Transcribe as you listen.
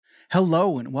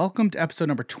Hello and welcome to episode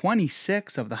number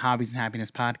 26 of the Hobbies and Happiness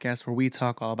podcast, where we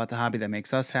talk all about the hobby that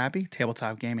makes us happy,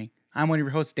 tabletop gaming. I'm one of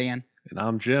your hosts, Dan. And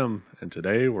I'm Jim, and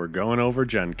today we're going over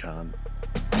GenCon.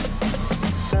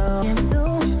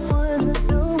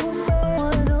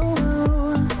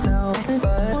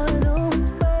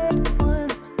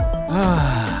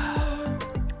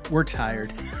 We're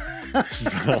tired.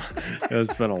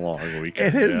 It's been a long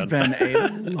weekend. It has been a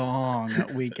long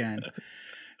weekend.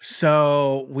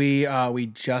 So we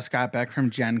just got back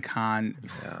from GenCon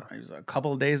a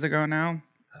couple of days ago now,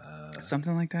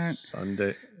 something like that.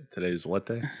 Sunday. Today's what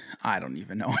day? I don't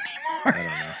even know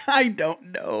anymore. I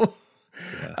don't know.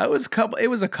 Yeah. It was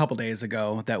a couple days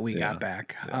ago that we got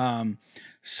back. Yeah.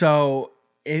 So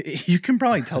you can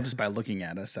probably tell just by looking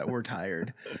at us that we're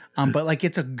tired. But like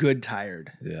it's a good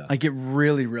tired. Yeah. Like it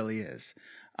really, really is.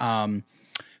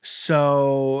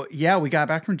 So yeah, we got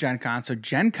back from GenCon. So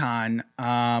GenCon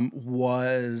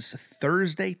was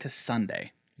Thursday to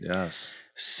Sunday. Yes.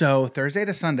 So Thursday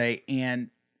to Sunday, and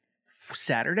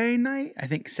Saturday night,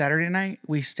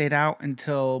 we stayed out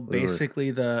until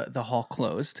basically the hall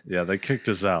closed. Yeah, they kicked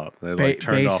us out. They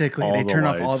turned off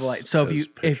all the lights. So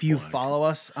if you follow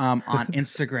us on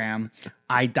Instagram,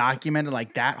 I documented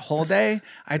like that whole day.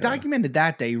 I documented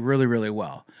that day really, really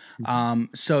well.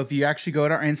 So if you actually go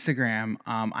to our Instagram,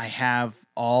 I have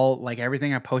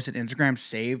everything I posted Instagram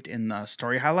saved in the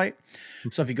story highlight.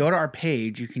 So if you go to our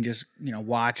page, you can just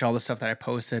watch all the stuff that I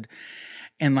posted.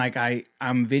 And like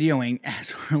I'm videoing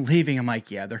as we're leaving, I'm like,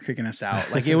 yeah, they're kicking us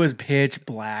out. Like it was pitch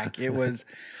black.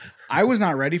 I was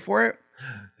not ready for it.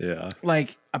 Yeah.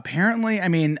 Like apparently, I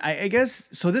mean, I guess,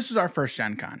 so this was our first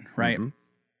GenCon, right? Mm-hmm.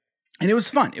 And it was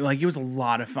fun. It was a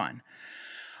lot of fun.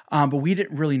 But we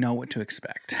didn't really know what to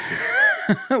expect.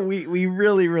 we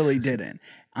really, really didn't.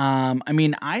 I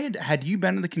mean, had you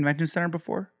been to the convention center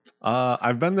before?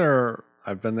 I've been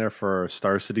there for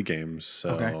Star City Games,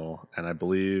 and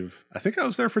I think I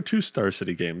was there for 2 Star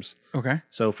City Games. Okay.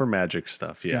 So for Magic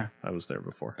stuff, yeah. I was there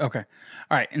before. Okay.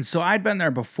 All right. And so I'd been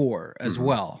there before as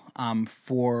well,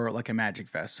 for like a Magic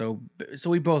Fest. So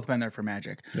we both been there for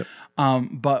Magic. Yep.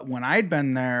 But when I'd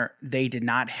been there, they did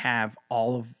not have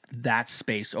all of that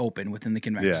space open within the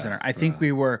convention center. I think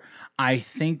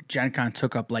GenCon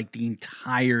took up like the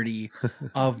entirety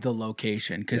of the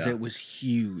location because it was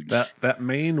huge. That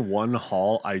main one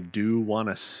hall, I do want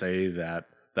to say that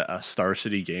a Star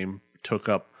City game took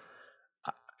up,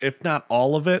 if not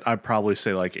all of it, I'd probably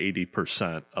say like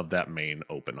 80% of that main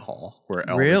open hall where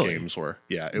all the games were.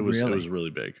 Yeah, it was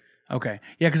really big. Okay.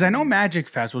 Yeah, because I know Magic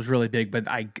Fest was really big, but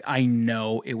I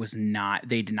know it was not.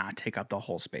 They did not take up the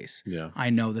whole space. Yeah. I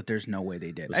know that there's no way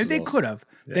they did. They could have.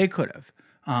 Yeah. They could have.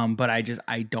 But I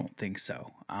don't think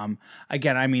so.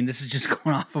 Again, I mean, this is just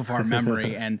going off of our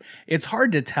memory, and it's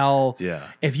hard to tell. Yeah.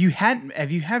 If you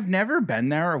have never been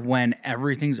there when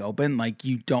everything's open, like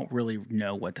you don't really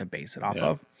know what to base it off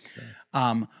of.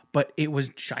 Yeah. But it was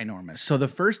ginormous. So the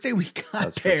first day we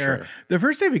got there,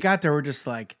 we're just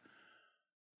like,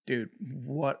 dude,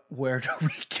 where do we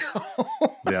go?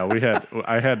 Yeah,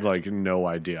 I had like no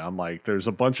idea. I'm like, there's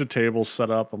a bunch of tables set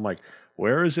up. I'm like,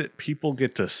 where is it people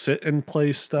get to sit and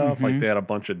play stuff? Mm-hmm. Like they had a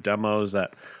bunch of demos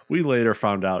that we later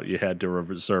found out you had to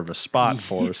reserve a spot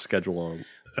for, schedule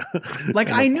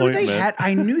like I knew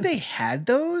they had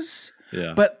those.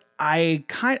 Yeah. But I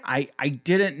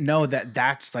didn't know that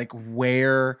that's like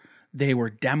where they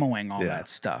were demoing all that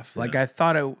stuff. Like I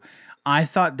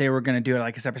thought they were going to do it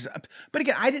like a separate, but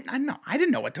again, I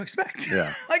didn't know what to expect.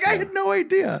 Yeah. I had no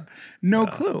idea. No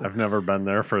clue. I've never been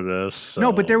there for this. So,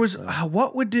 no, but there was,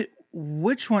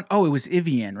 which one? Oh, it was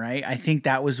Evian, right? I think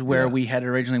that was where we had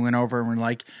originally went over and we're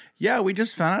like, yeah, we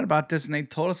just found out about this and they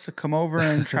told us to come over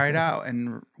and try it out.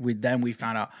 And we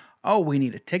found out, oh, we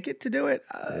need a ticket to do it.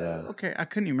 Okay. I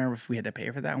couldn't even remember if we had to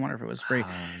pay for that. I wonder if it was free.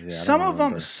 Some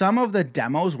of the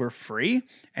demos were free,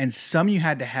 and some you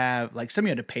had to have, like some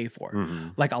you had to pay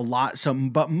for, like a lot.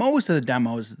 But most of the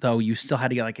demos though, you still had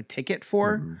to get like a ticket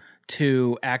for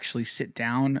to actually sit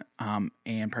down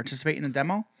and participate in the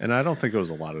demo. And I don't think it was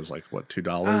a lot. It was like what, $2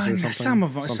 or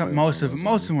something. Most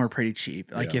of them were pretty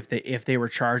cheap. Like if they were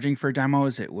charging for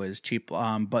demos, it was cheap.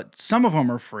 But some of them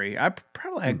were free.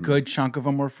 Probably a good chunk of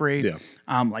them were free. Yeah.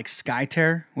 Like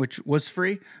Skytear, which was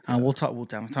free. We'll talk about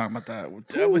that. We'll talk about that.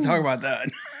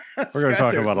 We're going to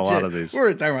talk about a lot of these. We're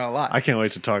going to talk about a lot. I can't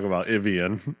wait to talk about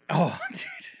Evian. Oh,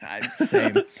 dude,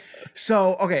 same.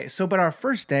 But our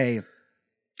first day,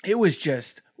 it was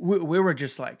just we were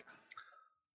just like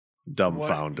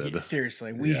dumbfounded.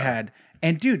 Seriously, we had,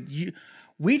 and dude,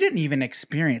 we didn't even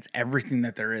experience everything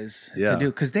that there is to do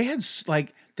because they had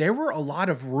there were a lot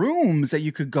of rooms that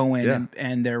you could go in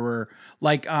and there were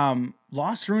like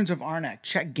Lost Ruins of Arnak,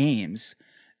 Czech Games.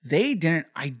 They didn't.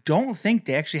 I don't think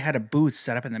they actually had a booth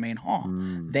set up in the main hall.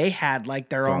 They had like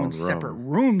their own separate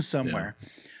room somewhere. Yeah.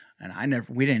 And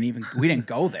we didn't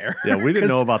go there. Yeah, we didn't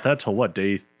know about that till what,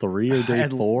 day 3 or day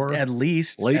 4? At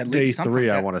least. Late day 3,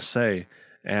 like I want to say.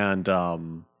 And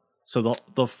so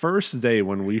the first day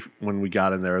when we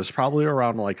got in there was probably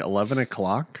around like 11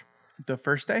 o'clock. The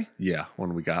first day? Yeah,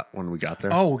 when we got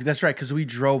there. Oh, that's right, because we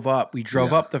drove up. We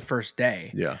drove up the first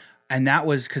day. Yeah. And that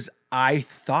was because I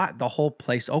thought the whole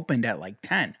place opened at like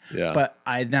 10. Yeah. But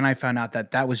I found out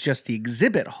that was just the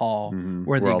exhibit hall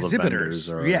where the exhibitors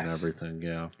are and everything.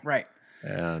 Yeah. Right.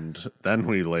 And then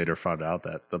we later found out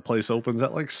that the place opens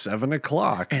at like 7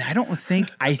 o'clock. And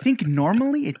I think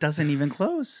normally it doesn't even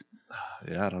close.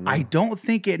 Yeah, I don't know. I don't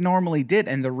think it normally did.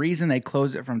 And the reason they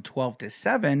closed it from 12 to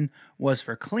 7 was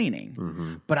for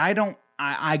cleaning. But I don't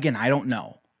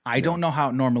know. I don't know how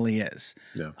it normally is.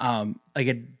 Yeah. Like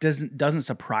it doesn't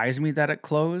surprise me that it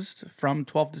closed from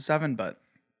 12 to 7, but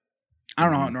I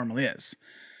don't know how it normally is.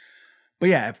 But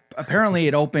yeah, apparently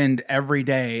it opened every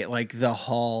day. Like the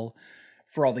hall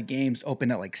for all the games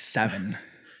opened at like 7.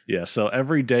 Yeah. So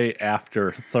every day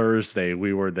after Thursday,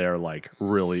 we were there like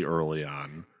really early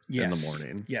on in the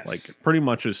morning. Yes. Like pretty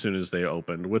much as soon as they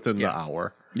opened, within the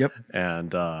hour. Yep. And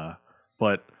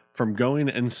but from going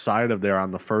inside of there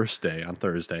on the first day, on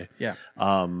Thursday,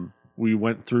 we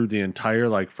went through the entire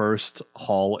like first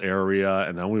hall area,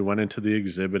 and then we went into the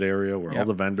exhibit area where all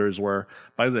the vendors were.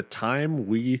 By the time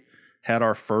we had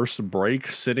our first break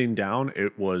sitting down,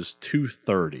 it was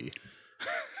 2:30.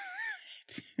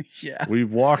 Yeah. We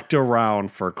walked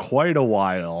around for quite a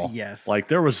while. Yes. Like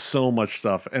there was so much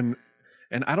stuff, and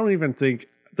I don't even think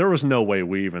there was no way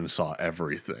we even saw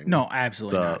everything. No,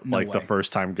 absolutely not. No way. The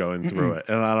first time going through it.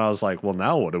 And I was like, well,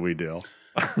 now what do we do?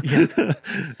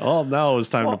 Oh, now it's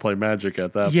time to play Magic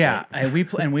at that point. Yeah, and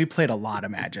we played a lot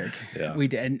of Magic. Yeah. We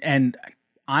did, and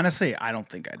honestly, I don't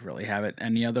think I'd really have it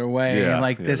any other way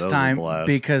this time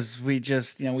because we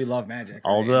just, we love Magic. Right?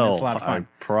 Although it's a lot of fun. I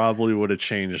probably would have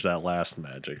changed that last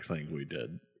Magic thing we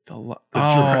did.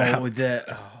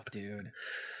 Dude.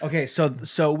 Okay,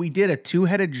 so we did a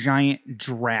 2-headed giant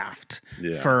draft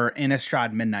for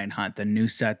Innistrad Midnight Hunt, the new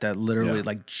set that literally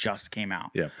like just came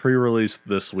out. Yeah, pre-released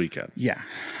this weekend. Yeah.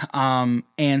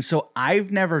 And so I've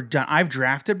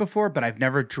drafted before, but I've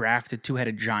never drafted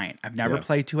 2-headed giant. I've never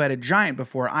played 2-headed giant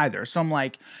before either. So I'm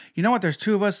like, you know what? There's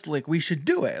 2 of us, like we should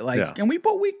do it. Like, and we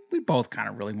both kind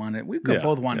of really wanted it. We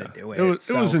both wanted to do it.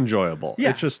 It was enjoyable. Yeah.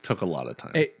 It just took a lot of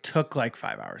time. It took like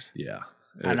 5 hours. Yeah.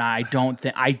 And I don't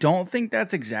think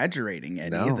that's exaggerating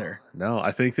it either. No,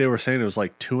 I think they were saying it was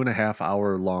like 2.5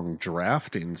 hour long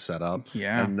drafting setup.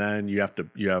 Yeah. And then you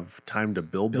have time to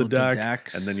build the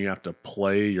deck, and then you have to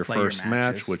play your first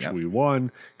match, which we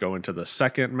won, go into the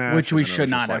second match. Which we should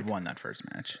not have won that first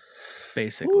match,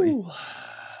 basically. Ooh.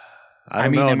 I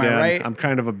mean, am I right? I'm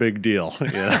kind of a big deal.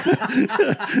 Yeah.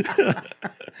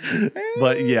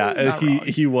 But yeah,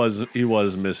 he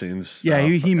was missing stuff. Yeah,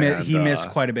 he missed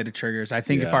quite a bit of triggers. I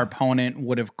think if our opponent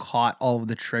would have caught all of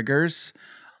the triggers,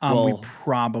 we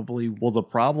probably. Well, the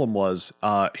problem was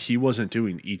he wasn't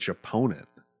doing each opponent.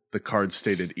 The card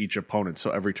stated each opponent,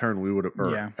 so every turn we would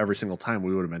have, every single time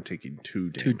we would have been taking 2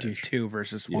 damage. 2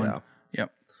 versus 1. Yeah.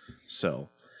 Yep. So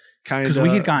kind of because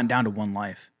we had gotten down to 1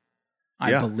 life.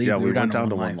 I believe we went down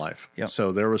to 1 life. Yep.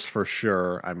 So there was for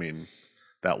sure, I mean,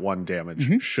 that 1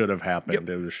 damage should have happened. Yep.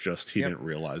 It was just he didn't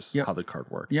realize how the card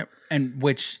worked. Yep. And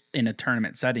which in a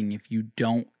tournament setting, if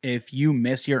you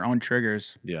miss your own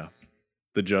triggers,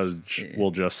 the judge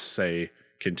will just say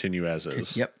continue as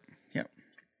is. Yep.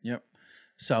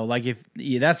 So like if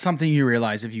that's something you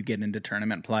realize if you get into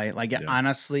tournament play, like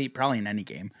honestly, probably in any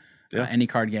game, any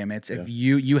card game, it's if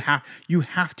you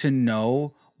have to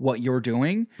know what you're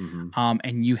doing,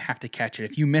 and you have to catch it.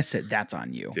 If you miss it, that's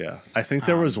on you. Yeah. I think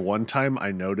there was one time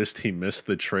I noticed he missed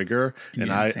the trigger,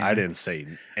 and I didn't say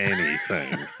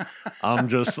anything.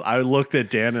 I looked at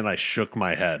Dan and I shook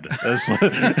my head.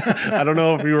 I don't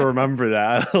know if you remember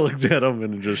that. I looked at him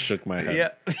and just shook my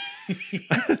head.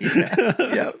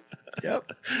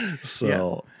 Yep.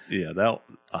 So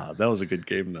that was a good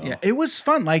game though. Yeah, it was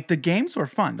fun. Like the games were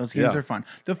fun. Those games are fun.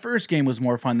 The first game was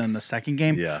more fun than the second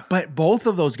game. Yeah. But both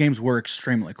of those games were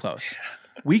extremely close.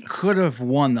 We could have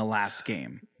won the last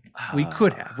game. We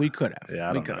could have. Yeah, we could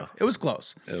have. It was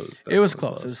close. It was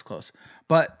close.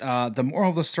 But the moral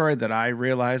of the story that I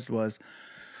realized was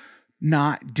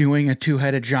not doing a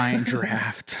 2-headed giant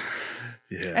draft.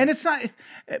 Yeah. And it's not,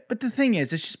 but the thing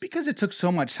is, it's just because it took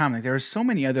so much time. Like there were so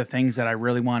many other things that I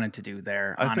really wanted to do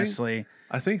there, honestly.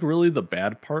 I think really the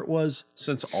bad part was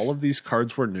since all of these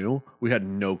cards were new, we had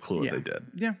no clue what they did.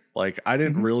 Yeah. Like I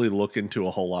didn't really look into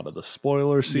a whole lot of the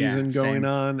spoiler season going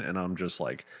on. And I'm just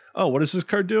like, oh, what does this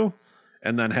card do?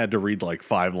 And then had to read like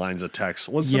 5 lines of text.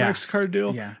 What's the next card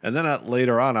do? Yeah. And then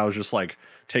later on, I was just like,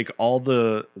 take all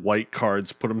the white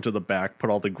cards, put them to the back, put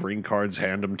all the green cards,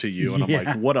 hand them to you. And I'm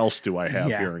like, what else do I have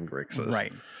here in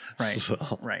Grixis?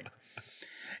 Right.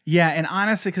 Yeah, and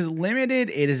honestly, because Limited,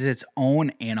 it is its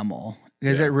own animal.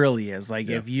 Because it really is. Like,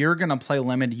 if you're going to play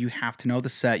Limited, you have to know the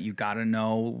set. You got to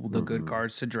know the good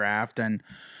cards to draft. And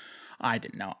I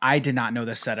didn't know. I did not know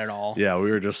the set at all. Yeah,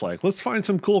 we were just like, let's find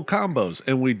some cool combos.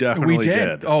 And we definitely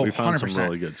did. Oh, we found 100%. some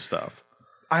really good stuff.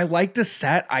 I like the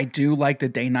set. I do like the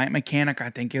day-night mechanic.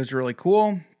 I think it was really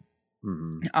cool.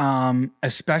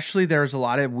 Especially there's a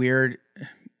lot of weird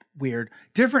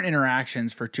different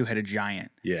interactions for Two-Headed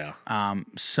Giant. Yeah.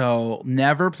 So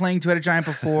never playing Two-Headed Giant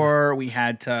before.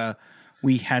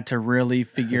 we had to really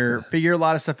figure a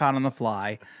lot of stuff out on the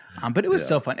fly. But it was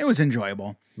still fun. It was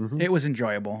enjoyable. It was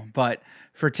enjoyable. But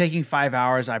for taking 5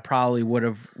 hours, I probably would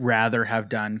have rather have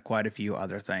done quite a few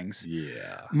other things.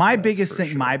 Yeah. My biggest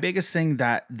thing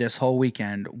that this whole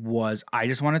weekend was I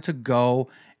just wanted to go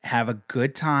have a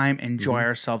good time, enjoy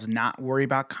ourselves, not worry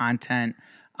about content.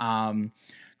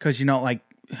 Because like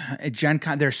at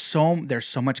GenCon, there's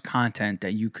so much content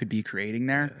that you could be creating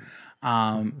there,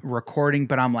 recording.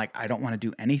 But I'm like, I don't want to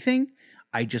do anything.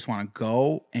 I just want to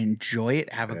go enjoy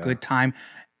it, have a good time,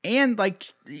 and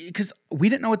like because we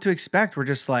didn't know what to expect. We're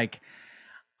just like,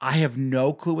 I have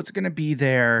no clue what's going to be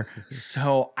there,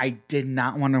 so I did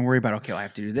not want to worry about. Okay, well, I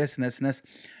have to do this and this and this.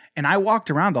 And I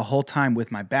walked around the whole time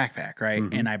with my backpack, right?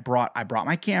 And I brought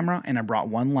my camera and I brought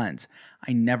one lens.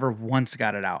 I never once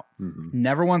got it out.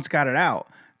 Never once got it out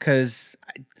because,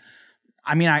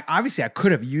 I obviously I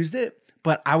could have used it,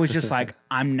 but I was just like,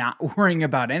 I'm not worrying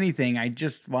about anything. I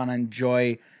just want to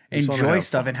enjoy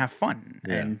stuff and have fun.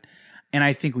 Yeah. And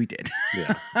I think we did.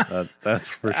 Yeah, that's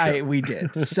for sure. We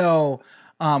did. So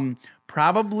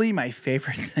probably my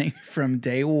favorite thing from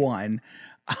day one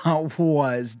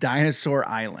was Dinosaur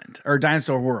Island or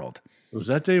Dinosaur World. Was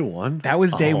that day one? That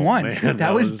was day one. Man,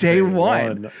 that was day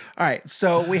one. All right.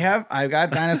 So I've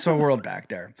got Dinosaur World back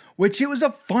there, which it was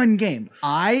a fun game.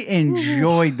 I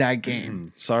enjoyed that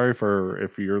game. Sorry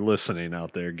if you're listening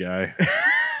out there, guy.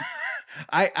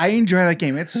 I enjoy that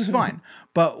game. It's fun.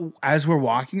 But as we're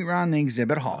walking around the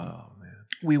exhibit hall,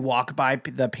 we walk by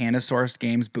the Pandasaurus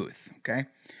Games booth. Okay.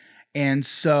 And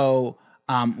so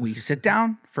we sit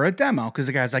down for a demo because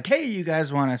the guy's like, hey, you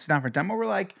guys want to sit down for a demo? We're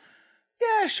like,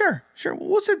 yeah, sure.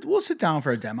 We'll sit down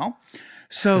for a demo.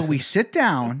 So we sit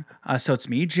down. So it's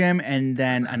me, Jim, and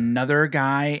then another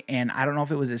guy, and I don't know if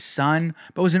it was his son,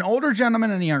 but it was an older gentleman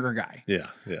and a younger guy. Yeah.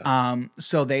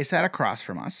 So they sat across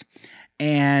from us,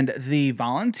 and the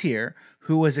volunteer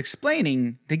who was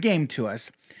explaining the game to us.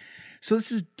 So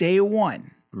this is day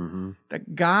one. The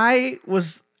guy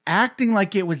was acting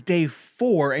like it was day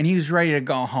 4 and he was ready to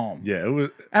go home. Yeah, it was.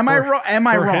 Am I wrong?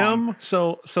 For him,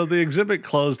 so the exhibit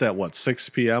closed at what, 6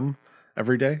 p.m.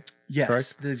 every day? Yes,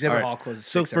 correct? The exhibit hall closes.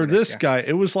 So for this guy,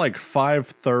 it was like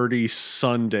 5:30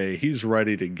 Sunday. He's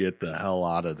ready to get the hell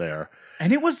out of there.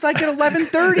 And it was like at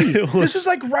 11:30. This is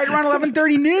like right around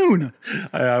 11:30 noon.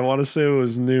 I want to say it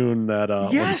was noon that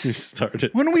when we started.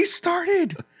 When we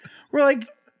started, we're like,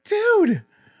 dude,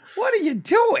 what are you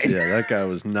doing? Yeah, that guy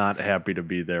was not happy to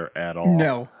be there at all.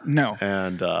 No.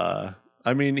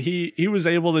 And he was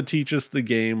able to teach us the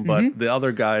game, but the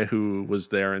other guy who was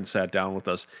there and sat down with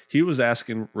us, he was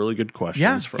asking really good questions.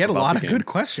 Yeah, he had a lot of good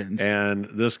questions. And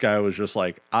this guy was just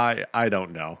like, I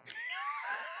don't know.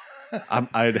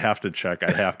 I'd have to check.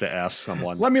 I'd have to ask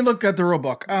someone. Let me look at the rule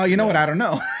book. Oh, you know what? I don't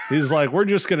know. He's like, we're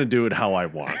just going to do it how I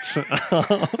want.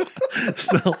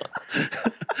 So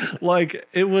like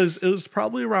it was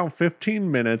probably around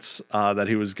 15 minutes that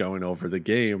he was going over the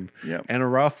game. Yep. And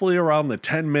roughly around the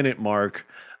 10-minute mark,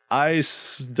 I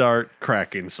start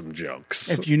cracking some jokes.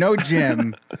 If you know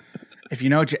Jim,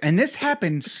 and this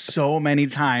happened so many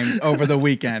times over the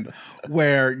weekend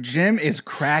where Jim is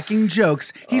cracking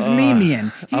jokes. He's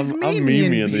memeing. He's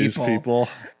memeing these people.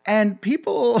 And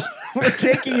people were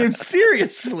taking him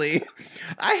seriously.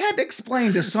 I had to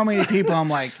explain to so many people, I'm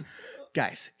like,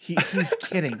 guys, he's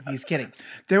kidding. He's kidding.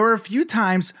 There were a few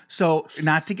times, so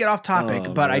not to get off topic,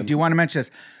 but man. I do want to mention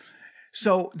this.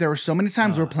 So there were so many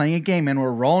times we're playing a game and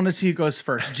we're rolling to see who goes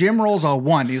first. Jim rolls a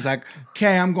 1. He's like,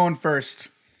 okay, I'm going first.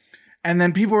 And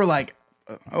then people were like,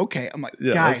 okay. I'm like,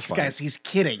 Yeah, guys, he's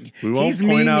kidding. We won't he's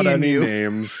point out me any you.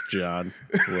 names, John.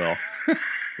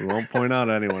 We won't point out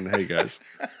anyone. Hey guys,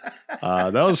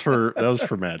 that was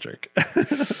for Magic.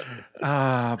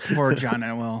 Poor John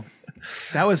and Will.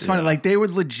 That was funny. Like they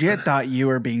would legit thought you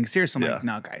were being serious. I'm like,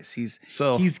 no, guys, he's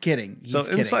kidding. He's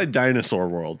kidding. Inside Dinosaur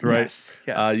World, right?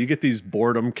 Yes. You get these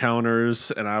boredom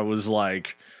counters, and I was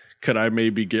like, could I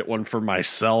maybe get one for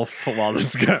myself while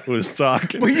this guy was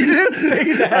talking? Well, you didn't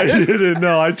say that. I didn't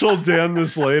know. I told Dan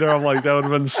this later. I'm like, that would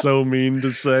have been so mean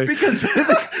to say.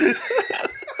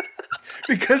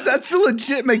 Because that's a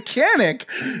legit mechanic.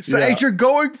 So as you're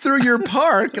going through your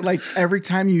park, like every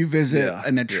time you visit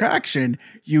an attraction,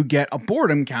 you get a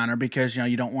boredom counter because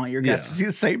you don't want your guests to see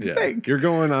the same thing. You're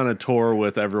going on a tour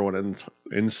with everyone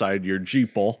inside your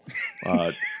Jeeple,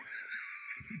 TM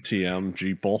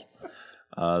Jeeple.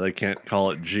 They can't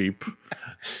call it Jeep.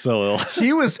 So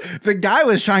the guy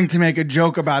was trying to make a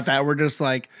joke about that. We're just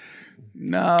like,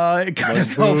 no, it kind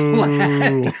of fell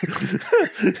flat.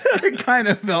 It kind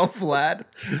of fell flat.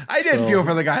 I did feel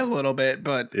for the guy a little bit,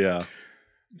 but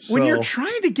when you're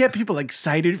trying to get people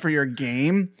excited for your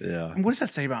game, what does that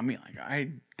say about me? Like,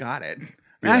 I got it.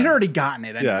 I had already gotten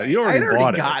it. Anyway. Yeah, you already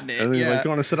bought gotten it. And he's like, you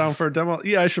want to sit down for a demo?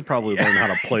 Yeah, I should probably learn how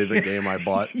to play the game I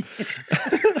bought.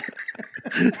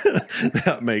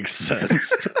 That makes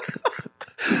sense.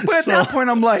 But at that point,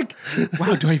 I'm like,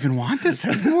 wow, do I even want this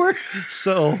anymore?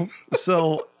 So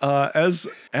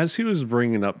as he was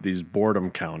bringing up these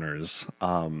boredom counters,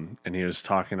 and he was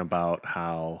talking about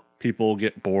how people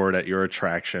get bored at your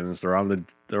attractions. They're on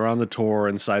the tour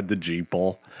inside the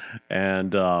Jeeple,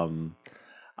 and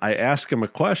I asked him a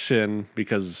question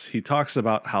because he talks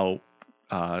about how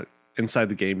inside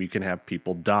the game you can have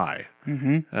people die.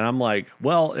 Mm-hmm. And I'm like,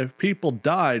 well, if people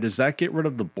die, does that get rid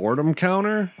of the boredom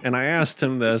counter? And I asked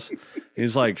him this.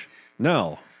 He's like,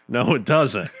 no, it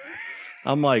doesn't.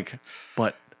 I'm like,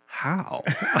 but how?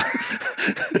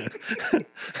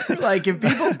 Like, if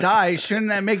people die, shouldn't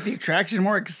that make the attraction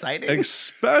more exciting?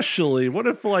 Especially, what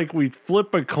if like we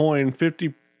flip a coin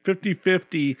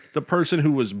 50-50, the person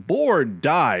who was bored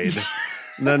died?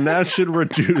 Then that should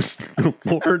reduce the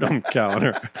boredom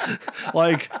counter.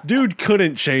 Like, dude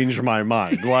couldn't change my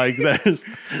mind. Like that.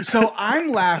 So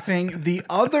I'm laughing. The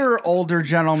other older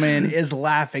gentleman is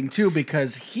laughing too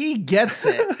because he gets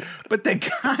it. But the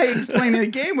guy explaining the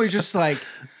game was just like,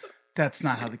 that's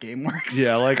not how the game works.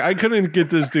 Yeah, like I couldn't get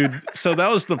this dude. So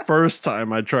that was the first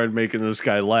time I tried making this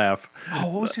guy laugh. Oh,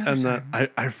 what was the other time?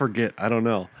 I forget. I don't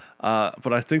know.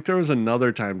 But I think there was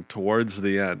another time towards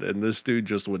the end, and this dude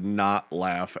just would not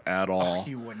laugh at all. Oh,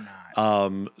 he would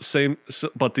not.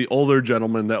 But the older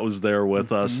gentleman that was there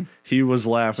with us, he was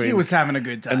laughing. He was having a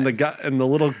good time. And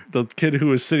the kid who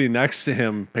was sitting next to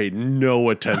him paid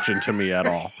no attention to me at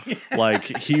all.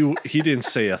 Like he didn't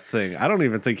say a thing. I don't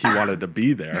even think he wanted to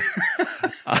be there.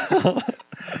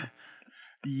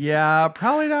 Yeah,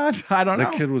 probably not. I don't know.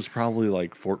 That kid was probably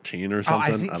like 14 or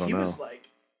something. I think don't he know. was like.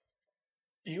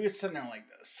 He was sitting there like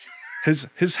this.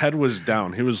 His head was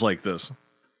down. He was like this.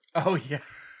 Oh, yeah.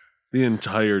 The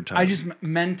entire time. I just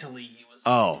mentally he was.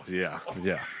 Oh, yeah.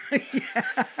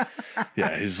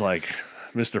 Yeah, he's like,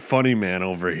 Mr. Funny Man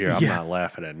over here. I'm not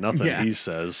laughing at nothing he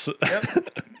says.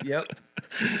 Yep.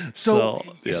 So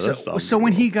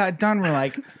when he got done, we're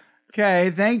like, okay,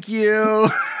 thank you.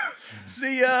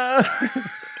 See ya.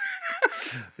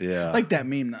 Yeah. Like that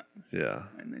meme. Yeah.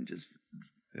 And then just.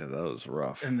 Yeah, that was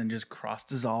rough. And then just cross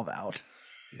dissolve out.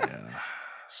 Yeah.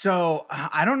 So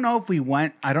I don't know if we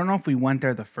went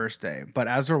there the first day, but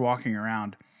as we're walking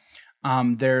around,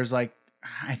 there's like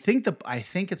I think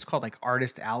it's called like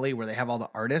Artist Alley where they have all the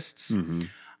artists.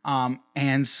 Mm-hmm.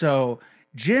 And so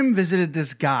Jim visited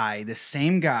this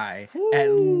same guy,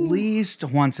 at least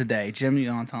once a day. Jim, you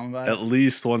want to tell him about it? At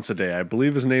least once a day. I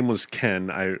believe his name was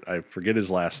Ken. I forget his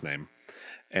last name.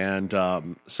 And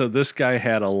so this guy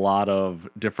had a lot of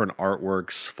different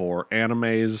artworks for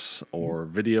animes or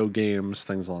video games,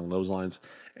 things along those lines.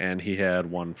 And he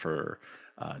had one for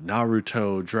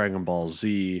Naruto, Dragon Ball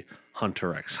Z,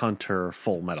 Hunter x Hunter,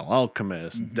 Full Metal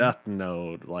Alchemist, Death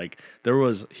Note. Like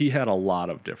he had a lot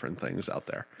of different things out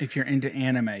there. If you're into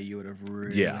anime, you would have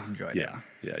really enjoyed it.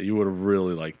 Yeah, you would have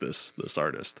really liked this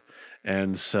artist.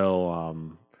 And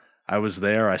so I was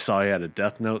there. I saw he had a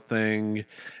Death Note thing.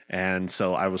 And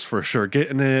so I was for sure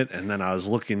getting it. And then I was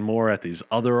looking more at these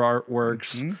other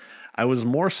artworks. Mm-hmm. I was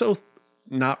more so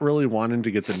not really wanting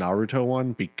to get the Naruto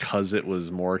one because it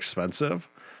was more expensive.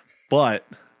 But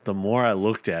the more I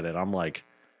looked at it, I'm like,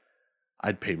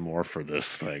 I'd pay more for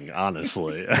this thing,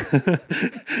 honestly.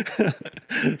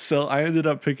 So I ended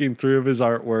up picking 3 of his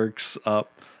artworks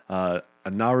up. A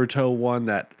Naruto one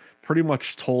that pretty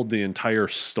much told the entire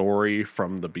story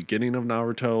from the beginning of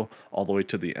Naruto all the way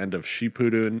to the end of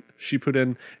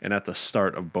Shippuden and at the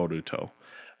start of Boruto.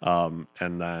 And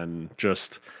then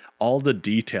just all the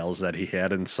details that he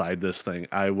had inside this thing.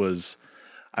 I was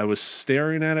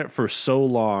staring at it for so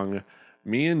long.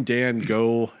 Me and Dan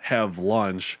go have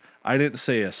lunch. I didn't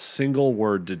say a single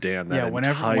word to Dan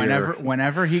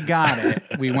whenever he got it,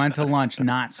 we went to lunch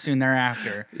not soon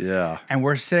thereafter. Yeah. And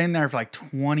we're sitting there for like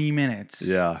 20 minutes.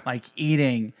 Yeah. Like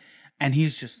eating. And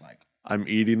he's just like, I'm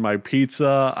eating my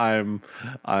pizza. I'm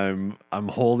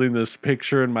holding this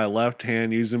picture in my left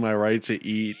hand, using my right to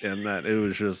eat, and that it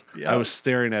was just I was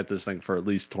staring at this thing for at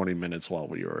least 20 minutes while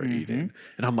we were eating,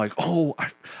 and I'm like, oh,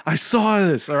 I saw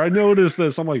this or I noticed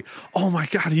this. I'm like, oh my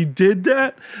god, he did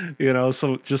that,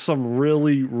 So just some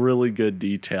really really good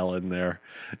detail in there,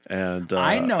 and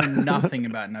I know nothing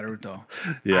about Naruto.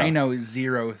 Yeah. I know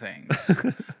zero things,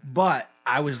 but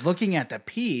I was looking at the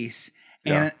piece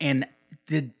and.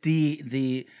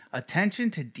 The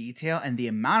attention to detail and the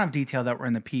amount of detail that were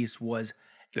in the piece was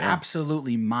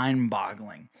absolutely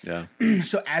mind-boggling. Yeah.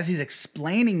 So as he's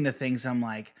explaining the things, I'm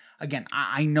like, again,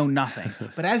 I know nothing,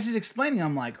 but as he's explaining,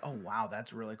 I'm like, oh wow,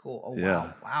 that's really cool. Oh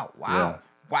wow. Yeah.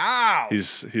 Wow. He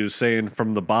was saying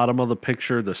from the bottom of the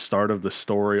picture, the start of the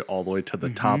story, all the way to the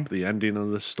top, the ending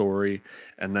of the story.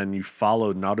 And then you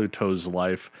follow Naruto's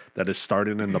life that is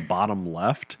starting in the bottom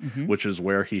left, which is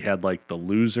where he had like the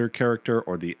loser character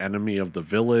or the enemy of the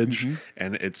village.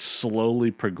 And it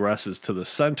slowly progresses to the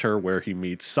center where he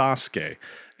meets Sasuke.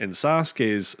 And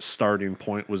Sasuke's starting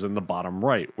point was in the bottom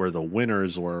right, where the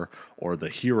winners were, or the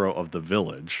hero of the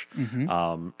village.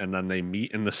 And then they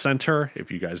meet in the center,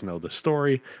 if you guys know the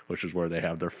story, which is where they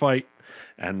have their fight.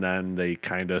 And then they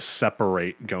kind of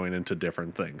separate going into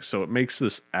different things. So it makes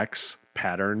this X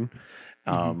pattern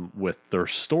with their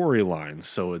storylines.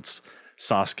 So it's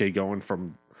Sasuke going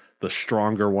from the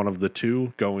stronger one of the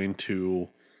two, going to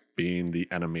being the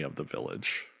enemy of the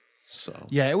village. So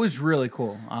yeah, it was really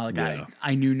cool.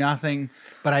 I knew nothing,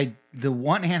 but the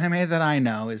one anime that I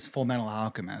know is Full Metal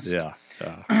Alchemist. Yeah.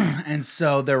 And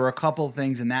so there were a couple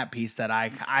things in that piece that I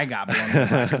got blown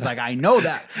away because like I know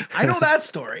that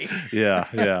story.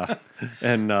 Yeah.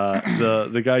 And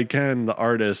the guy Ken, the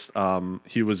artist,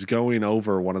 he was going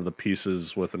over one of the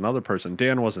pieces with another person.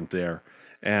 Dan wasn't there,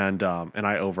 and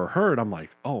I overheard. I'm like,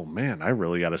 oh man, I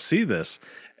really got to see this.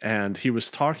 And he was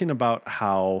talking about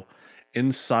how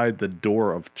inside the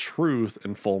door of truth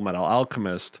in Full Metal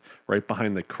Alchemist, right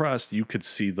behind the crest, you could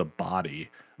see the body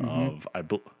of I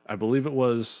believe it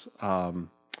was I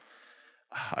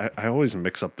always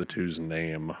mix up the two's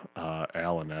name,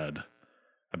 Al and Ed.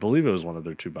 I believe it was one of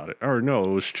their two bodies. Or no, it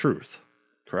was Truth.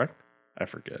 Correct? I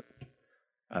forget.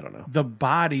 I don't know. The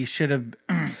body should have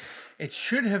it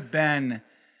should have been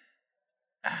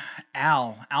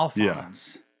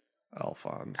Alphonse.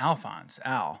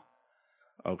 Al.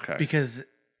 Okay. Because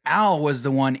Al was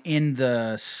the one in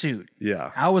the suit.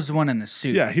 Yeah. Al was the one in the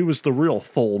suit. Yeah, he was the real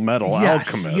Full Metal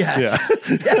Alchemist. Yes.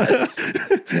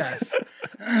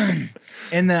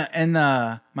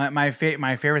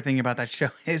 My favorite thing about that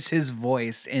show is his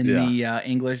voice in the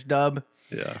English dub.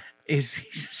 Yeah. He's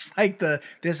just like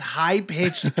this high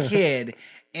pitched kid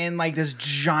in like this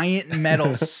giant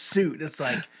metal suit. It's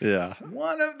like,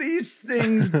 one of these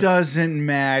things doesn't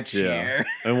match here.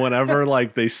 And whenever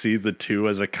like they see the two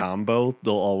as a combo,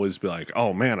 they'll always be like,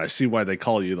 oh man, I see why they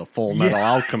call you the Full Metal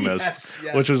Alchemist,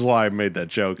 which is why I made that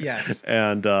joke. Yes.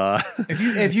 And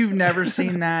if you've never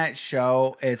seen that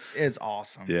show, it's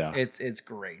awesome. Yeah. It's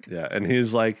great. Yeah. And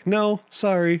he's like, no,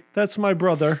 sorry, that's my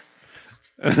brother.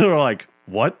 And they're like,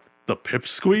 what? The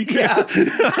pipsqueak? Yeah.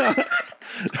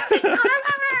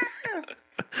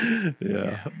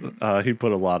 He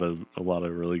put a lot of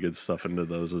really good stuff into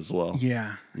those as well.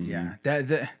 Yeah.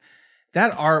 That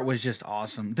art was just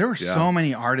awesome. There were so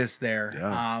many artists there.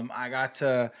 Yeah.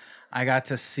 I got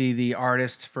to see the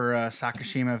artist for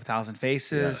Sakashima of 1,000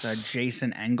 Faces,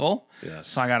 Jason Engel. Yes.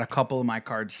 So I got a couple of my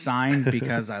cards signed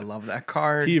because I love that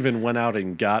card. He even went out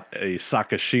and got a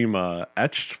Sakashima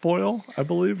etched foil, I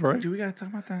believe, right? Do we got to talk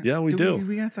about that? Yeah, we do.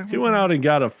 We gotta talk about he went out and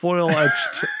got a foil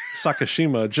etched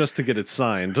Sakashima just to get it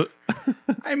signed.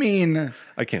 I mean,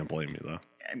 I can't blame you, though.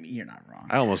 I mean, you're not wrong.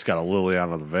 I almost got a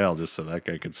Liliana the Veil just so that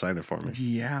guy could sign it for me.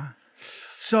 Yeah.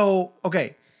 So,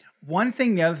 okay. One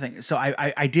thing, the other thing. So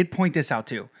I did point this out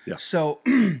too. Yeah. So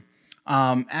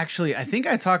actually, I think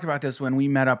I talked about this when we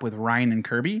met up with Ryan and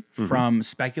Kirby from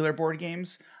Specular Board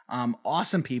Games.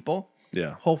 Awesome people.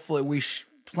 Yeah. Hopefully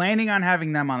planning on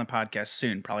having them on the podcast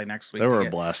soon, probably next week. They were a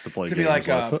blast to play to games be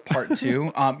like with. part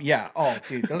 2. Yeah. Oh,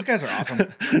 dude, those guys are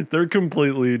awesome. They're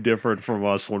completely different from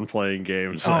us when playing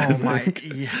games. Oh my.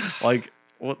 Yeah. Like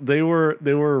Well, they were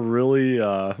really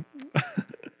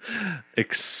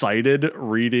excited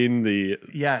reading the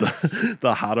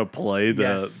how to play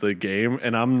the game,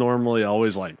 and I'm normally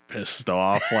always like pissed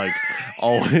off, like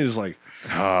always like,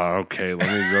 oh, okay, let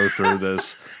me go through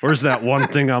this. Where's that one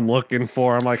thing I'm looking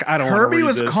for? I'm like, I don't. Kirby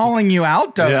was this. calling you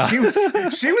out though. Yeah. She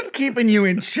was keeping you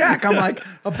in check. I'm like,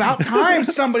 about time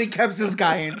somebody kept this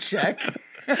guy in check.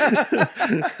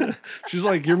 She's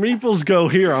like, your meeples go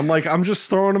here. I'm like, I'm just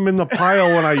throwing them in the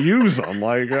pile when I use them.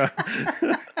 Like, but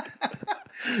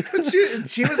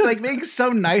she was like being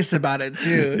so nice about it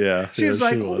too. Yeah, she was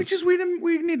like,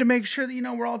 we need to make sure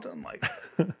that we're all done. I'm like,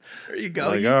 there you go.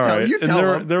 Like, you tell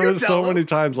them. There was so many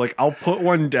times like I'll put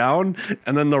one down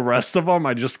and then the rest of them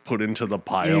I just put into the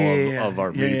pile of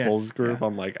our meeples group. Yeah.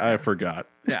 I'm like, I forgot.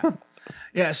 Yeah.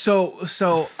 Yeah.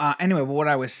 So anyway, what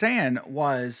I was saying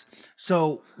was,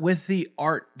 so with the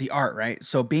art, right?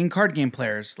 So being card game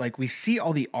players, like we see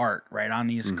all the art, right, on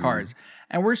these cards,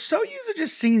 and we're so used to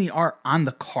just seeing the art on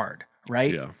the card,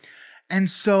 right? Yeah. And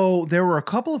so there were a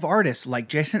couple of artists like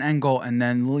Jason Engel, and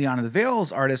then Liliana the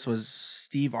Veil's artist was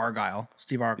Steve Argyle,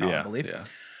 I believe. Yeah.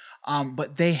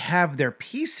 But they have their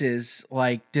pieces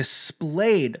like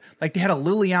displayed, like they had a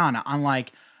Liliana on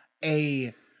like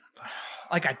a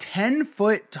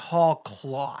 10-foot tall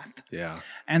cloth. Yeah.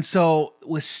 And so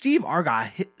with Steve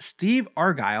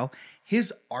Argyle,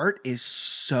 his art is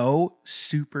so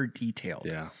super detailed.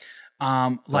 Yeah.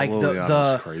 Like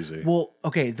the crazy. Well,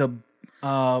 okay, the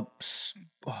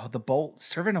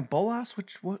servant of Bolas,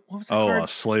 what was that card?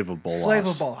 Slave of Bolas. Slave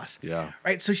of Bolas. Yeah.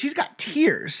 Right. So she's got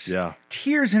tears. Yeah.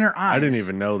 Tears in her eyes. I didn't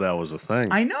even know that was a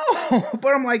thing. I know,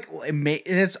 but I'm like, it makes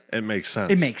sense.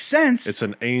 It makes sense. It's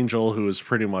an angel who is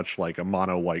pretty much like a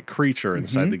mono white creature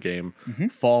inside the game,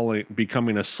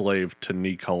 becoming a slave to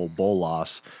Nicole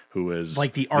Bolas, who is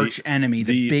like the arch enemy,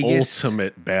 the biggest,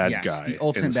 ultimate bad guy. The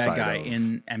ultimate bad guy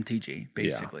in MTG,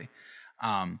 basically.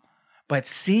 Yeah. But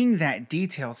seeing that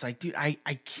detail, it's like, dude,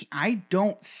 I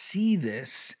don't see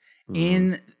this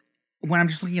when I'm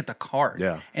just looking at the card.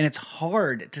 Yeah. And it's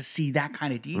hard to see that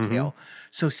kind of detail.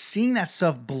 So seeing that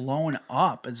stuff blown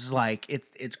up, it's like,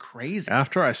 it's crazy.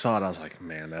 After I saw it, I was like,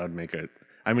 man, that would make it.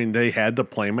 I mean, they had the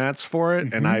playmats for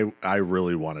it, and I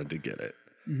really wanted to get it.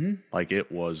 Like,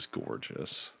 it was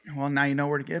gorgeous. Well, now you know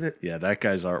where to get it. Yeah, that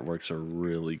guy's artworks are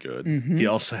really good. He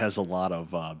also has a lot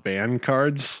of ban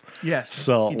cards. Yes.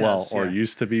 So, or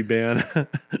used to be ban.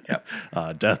 Yep.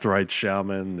 Deathrite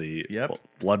Shaman, the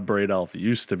Bloodbraid Elf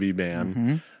used to be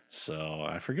ban. So,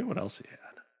 I forget what else he had.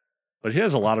 But he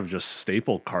has a lot of just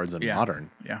staple cards in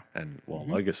Modern. Yeah. And,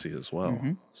 Legacy as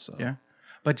well. So. Yeah.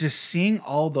 But just seeing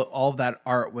all that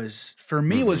art was, for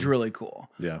me, was really cool.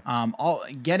 Yeah.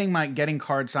 Getting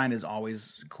card signed is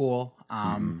always cool.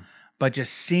 But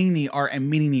just seeing the art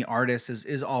and meeting the artist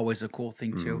is always a cool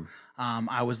thing too.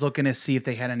 I was looking to see if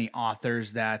they had any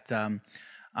authors that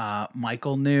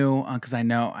Michael knew, because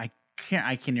I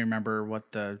can't even remember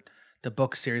what the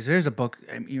book series. There's a book.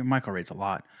 Michael reads a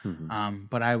lot,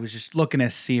 but I was just looking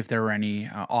to see if there were any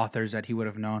authors that he would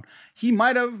have known. He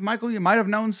might have, Michael. You might have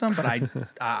known some, but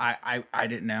I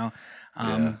didn't know.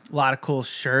 A lot of cool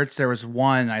shirts. There was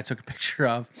one I took a picture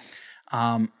of.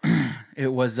 It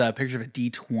was a picture of a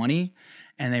D20,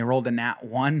 and they rolled a nat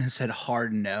 1 and said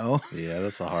hard no. Yeah,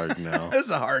 that's a hard no. That's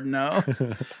a hard no.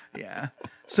 Yeah.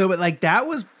 So, but like that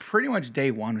was pretty much day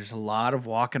one. There's a lot of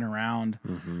walking around,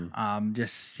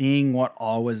 just seeing what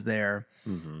all was there.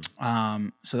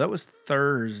 So that was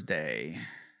Thursday.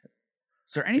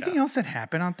 Is there anything else that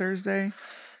happened on Thursday?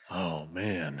 Oh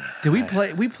man, did we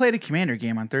play? We played a Commander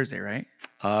game on Thursday, right?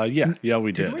 Yeah,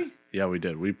 we did. Did we? Yeah, we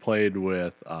did. We played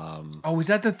with. Was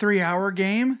that the 3-hour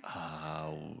game?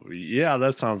 Yeah,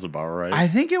 that sounds about right. I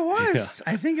think it was.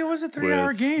 Yeah. I think it was a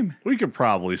 3-hour game. We could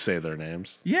probably say their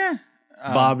names. Yeah.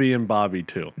 Bobby and Bobby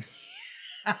too.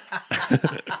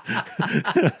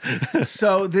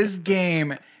 So this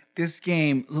game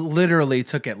literally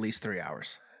took at least 3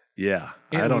 hours. Yeah.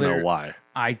 I don't know why.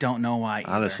 I don't know why either.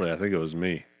 Honestly, I think it was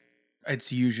me.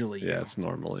 It's usually you. Yeah, it's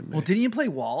normally me. Well, didn't you play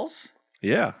Walls?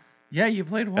 Yeah. Yeah, you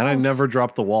played Walls. And I never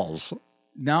dropped the walls.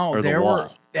 No, there were.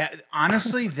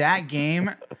 Honestly, that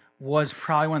game was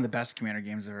probably one of the best Commander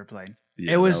games I've ever played.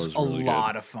 Yeah, it was really a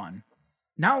lot of fun.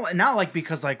 Not like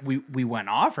because like we went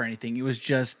off or anything. It was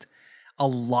just a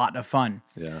lot of fun.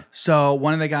 Yeah. So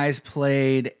one of the guys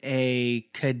played a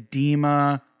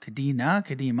Kadima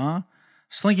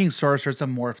Slinking Sorcerer. It's a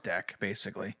morph deck,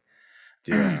 basically.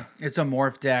 Yeah. It's a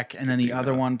morph deck, and then the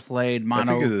other one played mono. I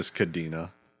think it is Kadena.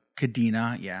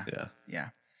 Yeah.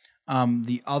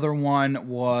 The other one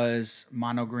was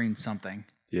mono green something.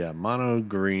 Yeah, mono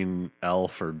green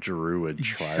elf or druid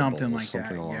tribal, something like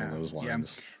something that. along those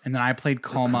lines. Yeah. And then I played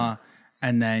Coma,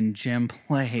 and then Jim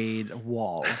played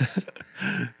Walls.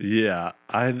 Yeah,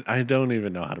 I don't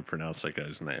even know how to pronounce that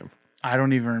guy's name. I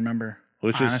don't even remember.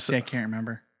 Honestly, I can't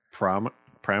remember.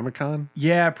 Pramicon?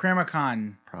 Yeah,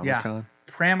 Pramicon. Pramicon? Yeah.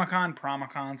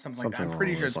 Pramicon, something like that. I'm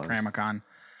pretty sure it's Pramicon.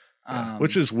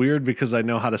 Which is weird because I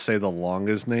know how to say the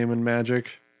longest name in Magic.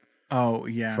 Oh,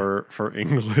 yeah. For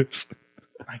English.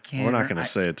 I can't. We're not going to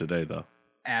say it today, though.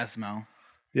 Asmo.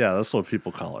 Yeah, that's what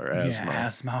people call her. Asmo. Yeah,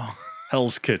 Asmo.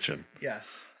 Hell's Kitchen.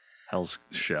 Yes. Hell's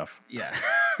Chef. Yeah.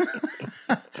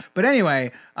 But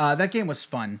anyway, that game was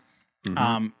fun.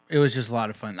 Mm-hmm. It was just a lot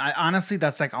of fun. Honestly,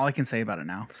 that's like all I can say about it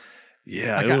now.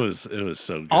 Yeah, like it was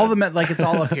so good. All it's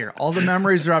all up here. All the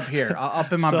memories are up here,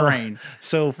 up in my brain.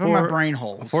 So for my brain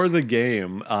holes. For the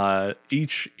game,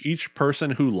 each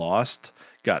person who lost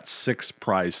got 6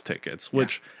 prize tickets,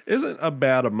 which isn't a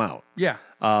bad amount. Yeah.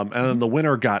 And then the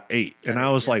winner got 8. And I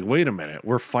was like, wait a minute,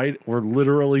 we're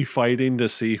literally fighting to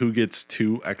see who gets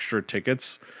 2 extra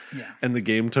tickets. Yeah. And the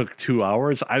game took 2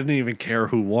 hours. I didn't even care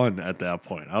who won at that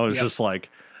point. I was just like,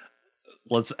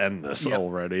 let's end this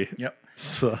already. Yep.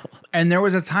 So, and there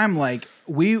was a time like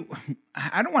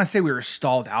I don't want to say we were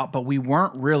stalled out, but we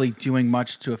weren't really doing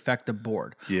much to affect the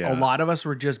board. Yeah. A lot of us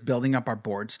were just building up our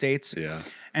board states. Yeah.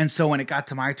 And so when it got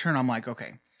to my turn, I'm like,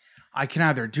 okay, I can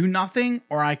either do nothing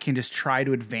or I can just try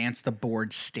to advance the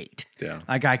board state. Yeah.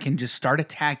 Like I can just start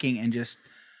attacking and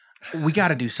we got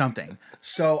to do something.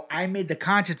 So I made the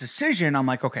conscious decision. I'm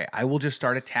like, okay, I will just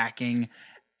start attacking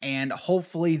and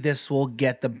hopefully this will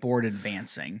get the board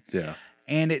advancing. Yeah.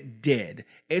 And it did.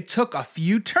 It took a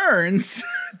few turns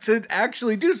to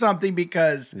actually do something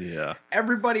because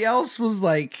everybody else was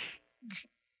like,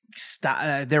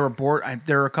 there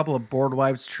were a couple of board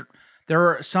wipes. There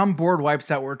were some board wipes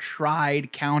that were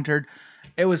tried, countered.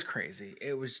 It was crazy.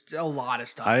 It was a lot of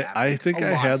stuff. I think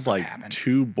I had like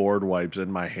 2 board wipes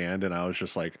in my hand, and I was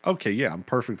just like, okay, yeah, I'm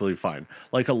perfectly fine.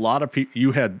 Like a lot of people,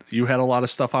 you had a lot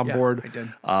of stuff on board. I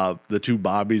did. The 2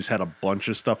 Bobbies had a bunch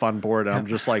of stuff on board, and I'm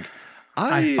just like,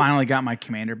 I finally got my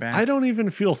commander back. I don't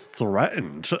even feel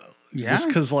threatened. Yeah. Just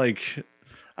because, like,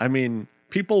 I mean,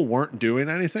 people weren't doing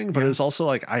anything, but it's also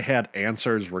like I had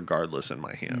answers regardless in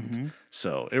my hand. Mm-hmm.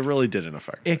 So it really didn't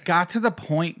affect me. It got to the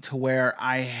point to where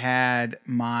I had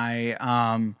my,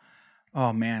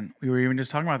 oh man, we were even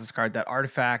just talking about this card, that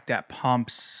artifact that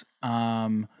pumps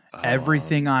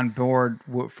everything on board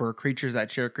for creatures that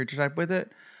share creature type with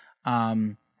it.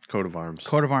 Coat of Arms.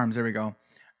 Coat of Arms, there we go.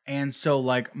 And so,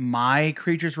 like, my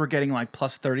creatures were getting, like,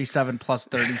 plus 37, plus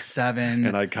 37.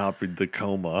 And I copied the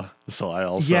Coma, so I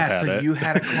also had it. Yeah, so you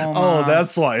had a Coma. Oh,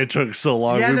 that's why it took so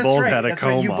long. Yeah, we both had a that's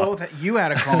Coma. Right. You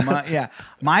had a Coma, yeah.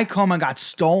 My Coma got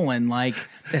stolen, like,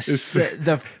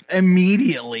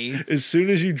 immediately. As soon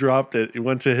as you dropped it, it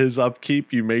went to his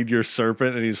upkeep, you made your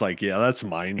Serpent, and he's like, yeah, that's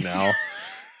mine now.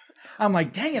 I'm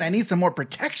like, dang it, I need some more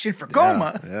protection for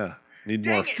Coma. Yeah. Need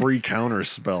more free counter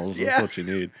spells. That's what you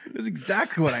need. That's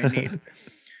exactly what I need.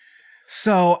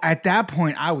 So at that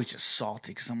point, I was just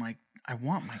salty because I'm like, I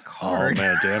want my card. Oh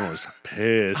man, Dan was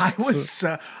pissed.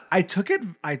 I took it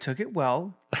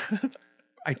well.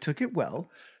 I took it well.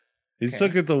 He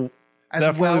took it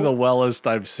definitely the wellest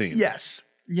I've seen. Yes.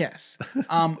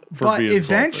 But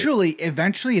eventually,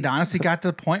 it honestly got to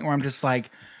the point where I'm just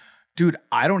like, dude,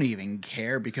 I don't even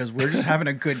care because we're just having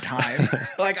a good time.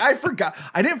 Like, I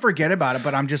didn't forget about it,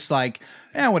 but I'm just like,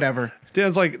 whatever.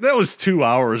 Dan's like, that was 2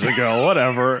 hours ago,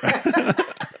 whatever.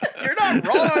 You're not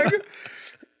wrong.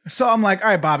 So I'm like,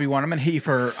 all right, Bobby, I'm going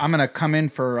to come in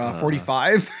for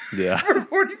 45. Yeah. For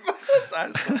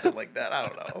 45, something like that. I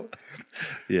don't know.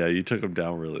 Yeah, you took him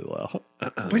down really low.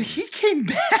 But he came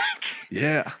back.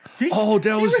 Yeah.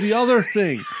 That was the other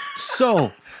thing.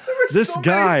 So... This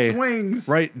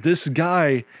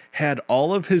guy had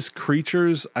all of his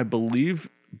creatures, I believe,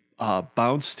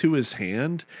 bounce to his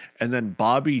hand, and then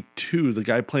Bobby 2, the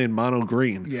guy playing mono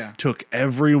green, took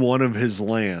every one of his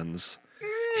lands.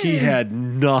 He had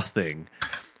nothing.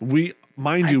 We were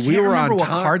on top. I can't remember what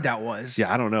card that was.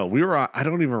 Yeah, I don't know. I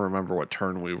don't even remember what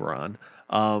turn we were on.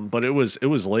 But it was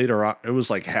later on. It was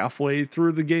like halfway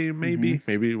through the game,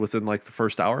 maybe within like the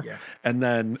first hour. Yeah. And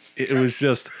then he was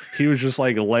just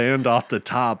like land off the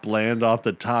top,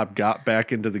 got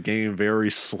back into the game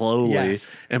very slowly.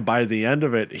 Yes. And by the end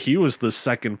of it, he was the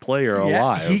second player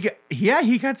alive.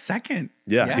 He got second.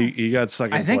 Yeah. He got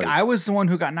second. I think I was the one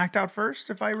who got knocked out first,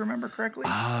 if I remember correctly.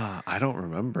 I don't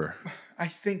remember. I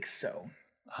think so.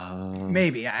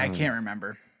 Maybe. I can't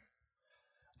remember.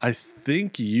 I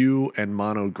think you and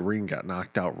Mono Green got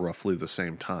knocked out roughly the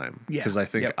same time. Yeah. Because I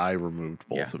think I removed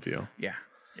both of you. Yeah.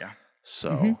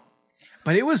 So,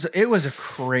 But it was a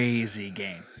crazy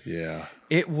game. yeah.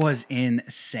 It was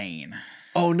insane.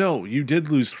 Oh no, you did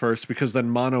lose first because then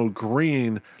Mono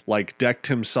Green like decked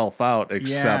himself out,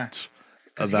 except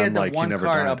He then had the like he one never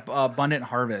card, died. Abundant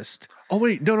Harvest. Oh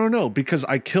wait, no, because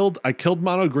I killed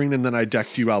Mono Green and then I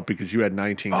decked you out because you had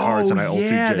 19 cards and I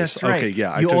ulted Jace. That's right. Okay,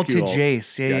 yeah, You I took ulted all,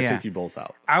 Jace. Yeah, I took you both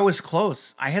out. I was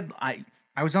close.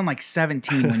 I was on like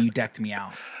 17 when you decked me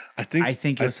out. I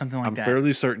think it was something like that. I'm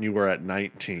fairly certain you were at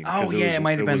 19. Oh yeah, it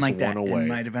might have been like that. Away, it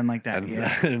might have been like that. and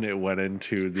Yeah. then it went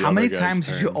into the. How other many guy's times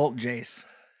did you turn. ult Jace?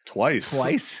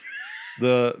 Twice.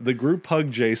 The group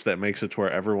hug Jace that makes it to where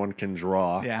everyone can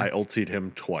draw. Yeah. I ultied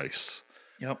him twice.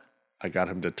 Yep. I got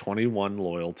him to 21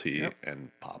 loyalty and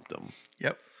popped him.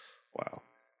 Yep. Wow.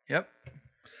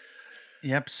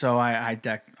 Yep. So I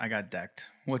got decked.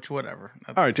 Which whatever.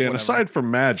 That's All right, Dan. whatever. Aside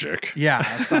from Magic,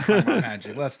 let's stop talking about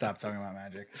magic. Let's stop talking about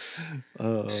magic.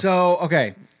 So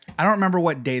okay, I don't remember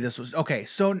what day this was. Okay,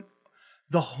 so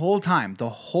the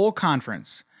whole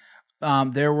conference,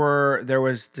 there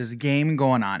was this game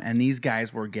going on, and these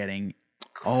guys were getting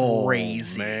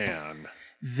crazy. Oh, man.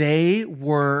 They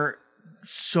were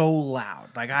so loud.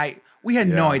 Like we had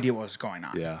no idea what was going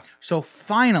on. Yeah. So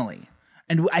finally,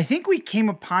 and I think we came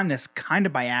upon this kind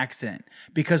of by accident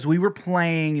because we were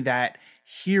playing that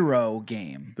hero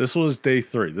game. This was day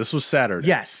 3. This was Saturday.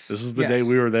 Yes. This is the day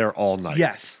we were there all night.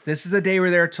 Yes. This is the day we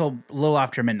were there till a little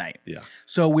after midnight. Yeah.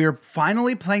 So we were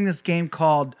finally playing this game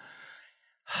called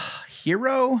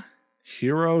Hero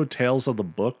Tales of the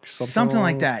Book, something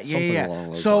like that. Yeah.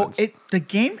 Along those So lines. the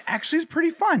game actually is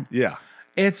pretty fun. Yeah.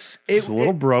 It's a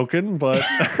little broken, but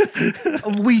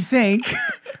we think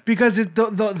because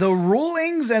the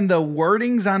rulings and the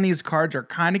wordings on these cards are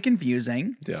kind of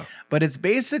confusing. yeah. But it's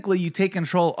basically you take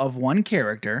control of one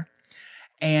character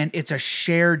and it's a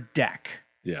shared deck.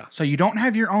 Yeah. So you don't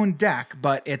have your own deck,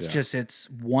 but it's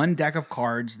one deck of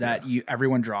cards that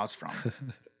everyone draws from.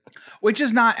 Which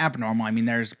is not abnormal. I mean,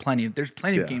 there's plenty of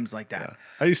games like that. Yeah.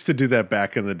 I used to do that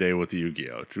back in the day with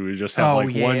Yu-Gi-Oh! We just have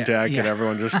one deck and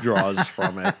everyone just draws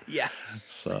from it. Yeah.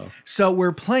 So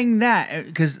we're playing that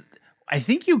because I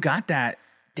think you got that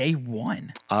day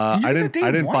 1. I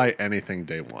didn't buy anything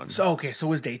day 1. So so it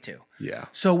was day 2. Yeah.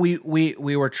 So we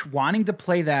were wanting to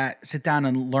play that, sit down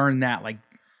and learn that like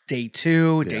day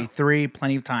 2, day 3,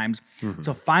 plenty of times. Mm-hmm.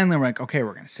 So finally we're like, okay,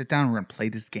 we're gonna sit down, we're gonna play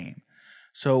this game.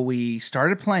 So we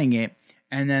started playing it,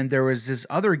 and then there was this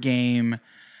other game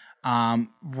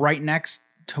right next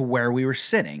to where we were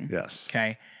sitting. Yes.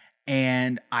 Okay.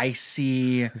 And I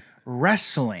see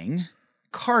wrestling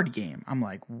card game. I'm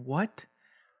like, what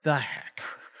the heck?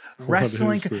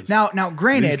 Wrestling. Now,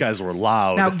 granted, these guys were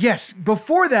loud. Now, yes,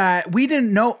 before that, I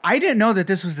didn't know that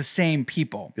this was the same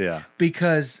people. Yeah.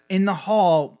 Because in the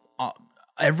hall,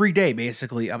 every day,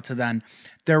 basically, up to then,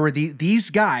 there were these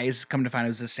guys, come to find out it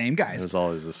was the same guys. It was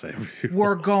always the same people.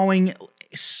 Were going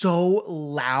so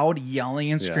loud,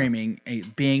 yelling and screaming,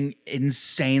 being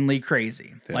insanely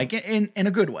crazy. Like in a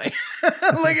good way.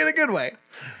 Like in a good way.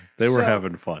 They were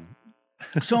having fun.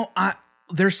 So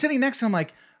they're sitting next to him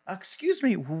like, excuse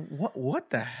me, what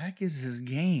the heck is this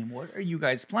game? What are you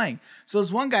guys playing? So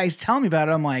this one guy's telling me about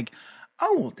it. I'm like,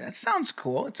 oh, that sounds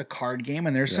cool. It's a card game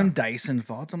and there's some dice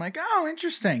involved. I'm like, oh,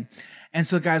 interesting. And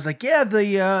so the guy's like, yeah,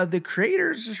 the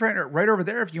creator's just right over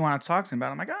there if you want to talk to him about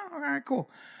it. I'm like, oh, all right, cool.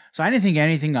 So I didn't think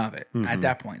anything of it at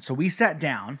that point. So we sat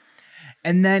down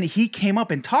and then he came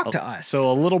up and talked to us.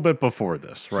 So a little bit before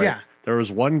this, right? Yeah. There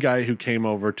was one guy who came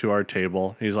over to our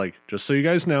table. He's like, just so you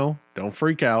guys know, don't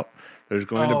freak out. There's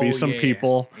going to be some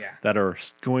people that are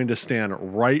going to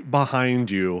stand right behind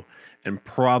you and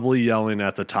probably yelling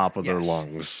at the top of their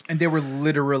lungs. And they were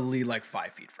literally like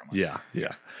 5 feet from us.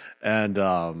 Yeah.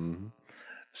 And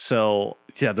so,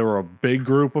 there were a big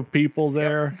group of people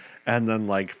there. Yep. And then,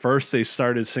 like, first they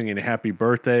started singing Happy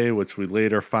Birthday, which we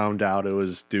later found out it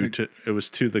was to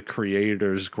the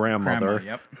creator's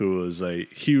grandmother, who was a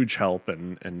huge help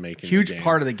in making huge the game.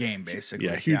 Part of the game, basically.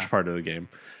 Yeah, huge part of the game.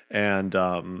 And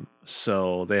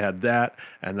so they had that,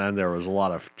 and then there was a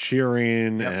lot of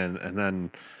cheering, and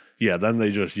then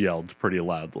they just yelled pretty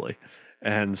loudly.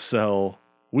 And so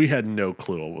we had no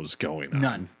clue what was going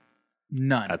on.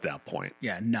 None. At that point.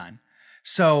 Yeah, none.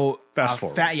 So fast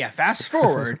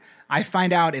forward, I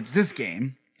find out it's this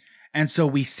game. And so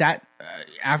we sat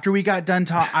after I got done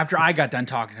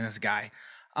talking to this guy.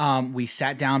 We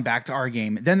sat down back to our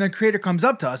game. Then the creator comes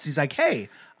up to us. He's like, "Hey,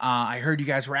 I heard you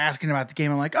guys were asking about the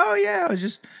game." I'm like, "Oh yeah, I was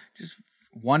just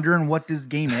wondering what this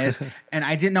game is." And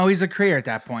I didn't know he's a creator at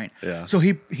that point. Yeah. So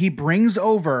he brings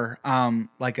over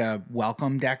like a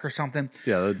welcome deck or something.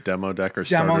 Yeah, the demo deck or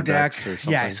starter decks or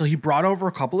something. Yeah. So he brought over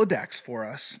a couple of decks for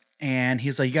us. And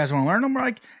he's like, "You guys want to learn them?" We're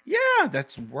like, "Yeah,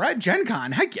 we're at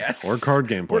GenCon, I guess." We're card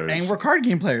game players. We're card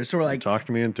game players. So we're like, talk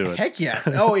to me into it. Heck yes.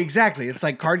 Oh, exactly. It's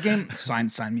like card game.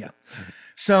 Sign me up.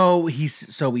 So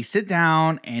we sit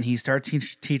down and he starts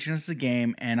teaching us the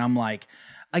game, and I'm like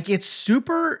it's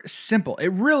super simple. It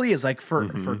really is. Like for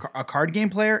a card game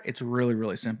player, it's really,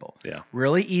 really simple. Yeah.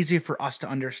 Really easy for us to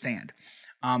understand.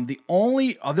 The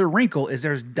only other wrinkle is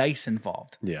there's dice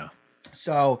involved. Yeah.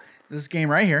 So this game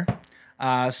right here,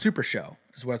 Super Show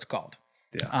is what it's called.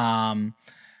 Yeah.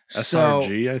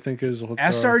 SRG, I think is what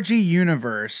SRG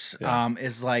Universe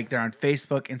is like, they're on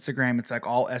Facebook, Instagram. It's like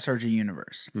all SRG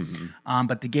Universe.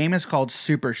 But the game is called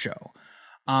Super Show.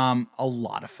 A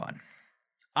lot of fun.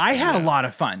 I had a lot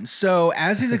of fun. So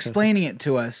as he's explaining it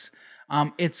to us,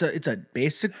 it's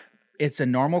a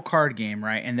normal card game,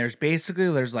 right? And there's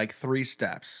like 3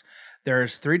 steps.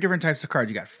 There's 3 different types of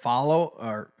cards. You got follow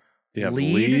or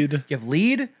lead. You have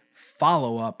lead,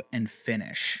 follow up, and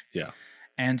finish. Yeah.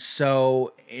 And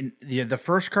so in the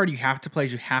first card you have to play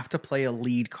is you have to play a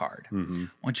lead card.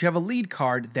 Once you have a lead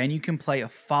card, then you can play a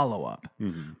follow-up.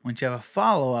 Once you have a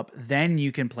follow-up, then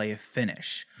you can play a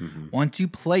finish. Once you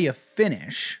play a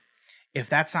finish, if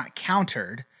that's not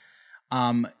countered,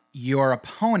 your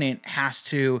opponent has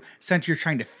to, since you're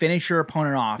trying to finish your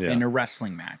opponent off in a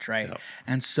wrestling match, right? Yep.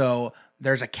 And so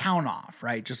there's a count off,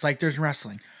 right? Just like there's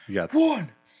wrestling. You got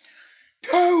 1,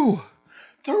 2,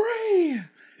 3.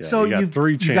 Yeah, so you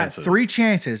got 3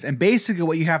 chances. And basically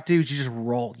what you have to do is you just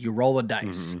roll. You roll a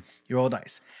dice. You roll a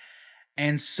dice.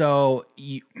 And so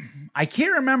I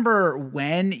can't remember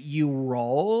when you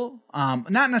roll.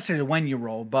 Not necessarily when you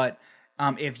roll, but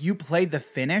if you played the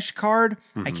finish card,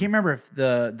 I can't remember if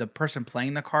the person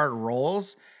playing the card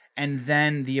rolls and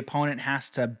then the opponent has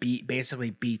to basically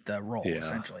beat the roll,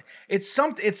 essentially. It's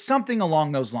something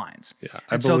along those lines. Yeah,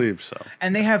 I believe so.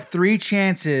 And they have 3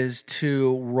 chances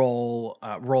to roll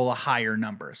a higher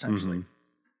number, essentially.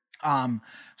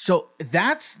 So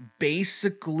that's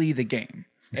basically the game.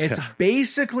 It's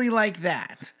basically like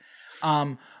that.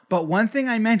 But one thing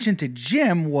I mentioned to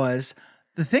Jim was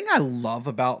the thing I love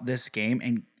about this game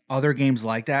and other games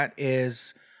like that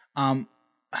is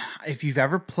if you've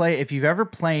ever played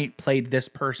this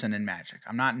person in Magic.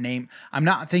 I'm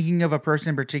not thinking of a person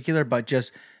in particular, but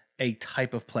just a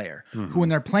type of player who, when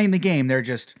they're playing the game, they're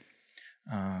just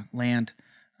land,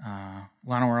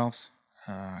 Llanowar Elves,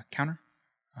 counter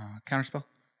spell,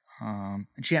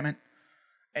 enchantment.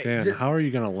 Dan, how are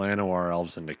you going to Llanowar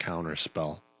Elves into counter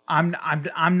spell? I'm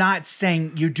not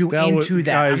saying you do into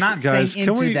that. I'm not saying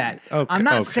into that. I'm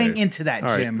not saying into that,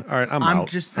 Jim. All right, I'm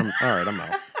out. I'm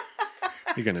out.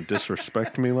 You're going to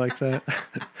disrespect me like that?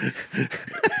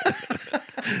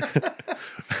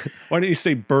 Why don't you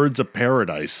say Birds of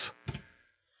Paradise?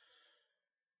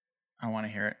 I want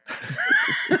to hear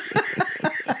it.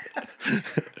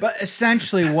 But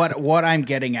essentially what I'm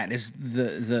getting at is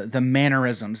the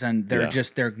mannerisms, and they're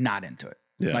not into it.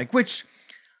 Yeah. Like, which,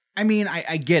 I mean,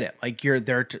 I get it. Like,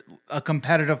 they're a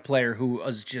competitive player who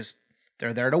is just,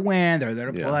 they're there to win. They're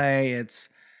there to play.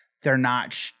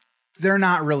 They're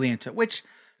not really into it, which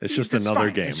it's just another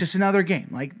fine. game. It's just another game.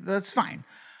 Like, that's fine.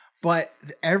 But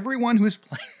everyone who's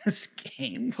playing this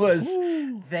game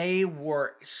they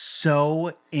were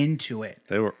so into it.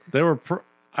 They were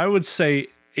I would say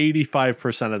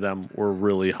 85% of them were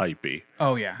really hypey.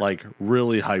 Oh yeah. Like,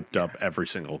 really hyped up every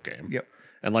single game. Yep.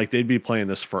 And like, they'd be playing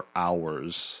this for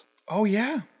hours. Oh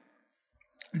yeah.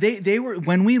 They were,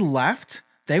 when we left,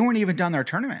 they weren't even done their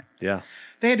tournament. Yeah.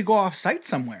 They had to go off site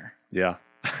somewhere. Yeah.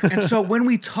 And so when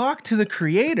we talked to the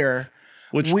creator,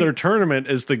 their tournament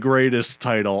is the greatest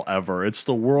title ever. It's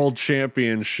the World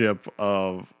Championship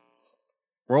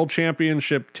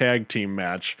tag team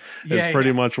match is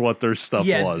pretty much what their stuff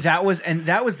was. That was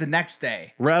the next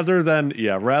day. Rather than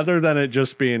it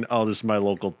just being, oh, this is my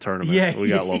local tournament. We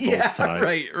got locals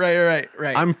tonight.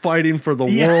 Right. I'm fighting for the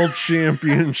World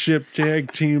Championship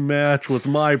tag team match with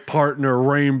my partner,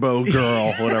 Rainbow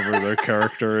Girl, whatever their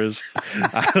character is.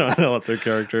 I don't know what their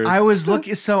character is. I was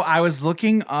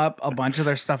looking up a bunch of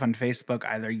their stuff on Facebook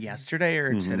either yesterday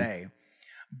or today.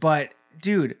 But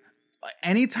dude,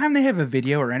 anytime they have a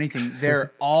video or anything,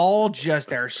 they're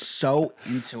so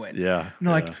into it. Yeah. And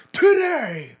they're like,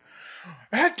 today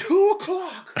at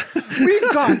 2:00,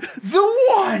 we've got the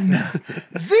one,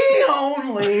 the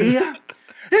only,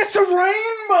 it's a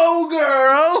Rainbow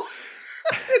Girl.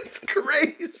 It's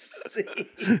crazy.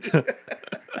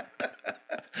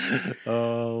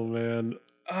 Oh man.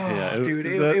 Oh, dude,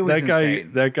 it was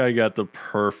insane. That guy got the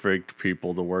perfect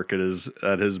people to work at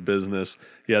his business.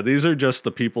 Yeah, these are just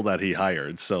the people that he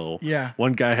hired. So yeah,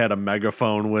 one guy had a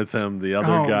megaphone with him. The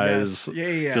other guy is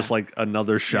just like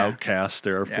another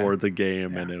shoutcaster for the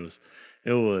game, and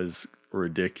it was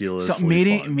ridiculous. So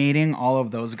meeting all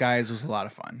of those guys was a lot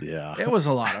of fun. Yeah, it was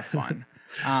a lot of fun.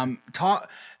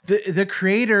 The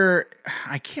creator,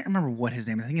 I can't remember what his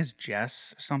name is. I think it's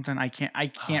Jess or something. I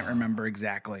can't remember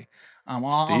exactly.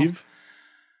 Steve?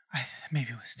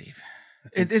 Maybe it was Steve.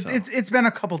 It's been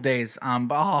a couple days,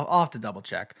 but I'll have to double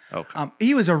check. Okay.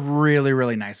 He was a really,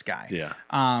 really nice guy. Yeah.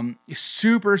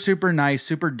 Super, super nice,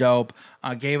 super dope.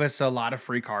 Gave us a lot of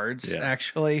free cards,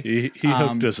 actually. He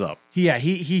hooked us up. Yeah,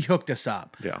 he hooked us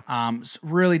up. Yeah.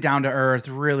 Really down to earth,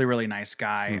 really, really nice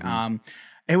guy. Mm-hmm.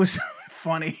 It was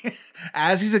funny.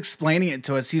 As he's explaining it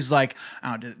to us, he's like,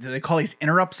 do they call these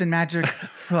interrupts in Magic?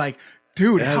 We're like,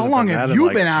 dude, how long have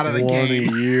you been out of the game?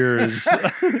 20 years.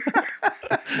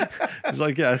 He's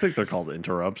like, yeah, I think they're called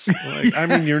interrupts. Like, I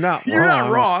mean, you're not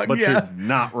wrong, but you're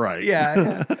not right.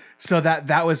 Yeah. So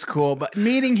that was cool. But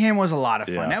meeting him was a lot of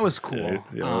fun. That was cool. Yeah,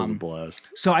 it was a blast.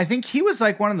 So I think he was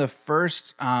like one of the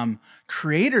first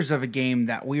creators of a game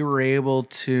that we were able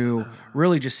to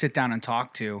really just sit down and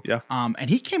talk to. Yeah. And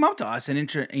he came up to us and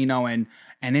introduced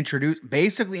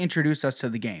us to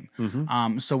the game.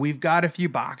 Mm-hmm. So we've got a few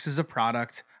boxes of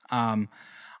product. I'm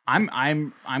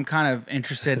kind of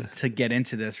interested to get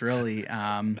into this really.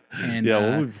 And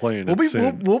we'll be playing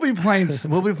we'll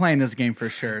be playing this game for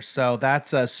sure. So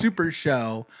that's a super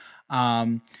show.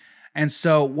 And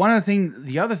so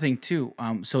the other thing too,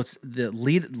 so it's the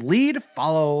lead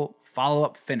follow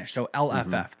up finish. So LFF.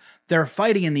 Mm-hmm. They're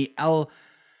fighting in the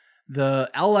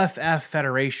LFF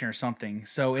Federation or something.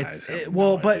 So it's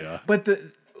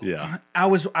I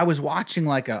was watching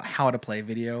like a how to play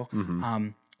video. Mm-hmm.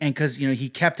 And because he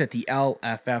kept it the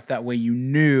LFF, that way you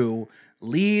knew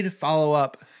lead, follow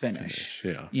up, finish.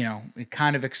 Yeah. It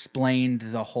kind of explained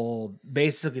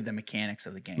basically the mechanics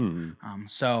of the game. Mm-hmm.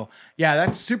 So yeah,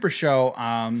 that's super show.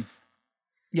 I'm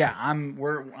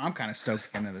kind of stoked to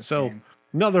get into this game.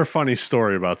 Another funny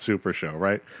story about Super Show,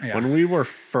 right? Yeah. When we were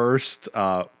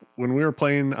when we were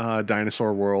playing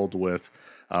Dinosaur World with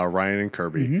Ryan and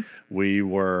Kirby, mm-hmm. we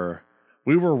were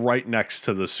right next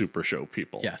to the Super Show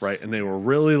people, yes. right? And they were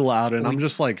really loud, and I'm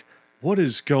just like, what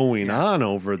is going on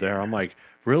over there? I'm like,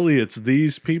 really? It's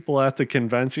these people at the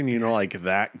convention, like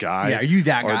that guy? Yeah, are you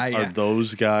that guy? Are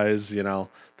those guys,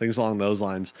 things along those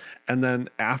lines. And then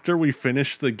after we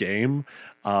finished the game,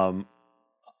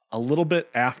 a little bit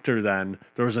after then,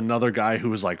 there was another guy who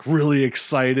was like really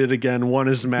excited again, won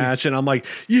his match. And I'm like,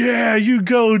 yeah, you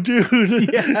go,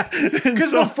 dude. Yeah.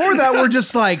 Because before that, we're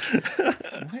just like,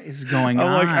 what is going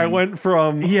on? I went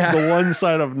from the one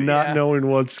side of not knowing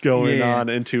what's going on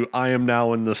into I am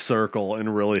now in the circle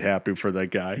and really happy for that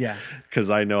guy. Yeah. Because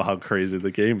I know how crazy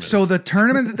the game is. So the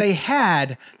tournament that they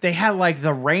had like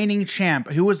the reigning champ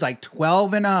who was like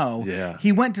 12-0. Yeah.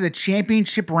 He went to the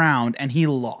championship round and he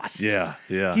lost. Yeah.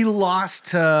 Yeah. He lost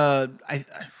to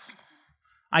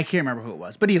I can't remember who it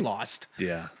was, but he lost.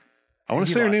 Yeah. I want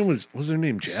to say her name was her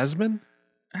name Jasmine?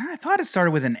 I thought it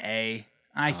started with an A.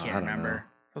 I can't remember.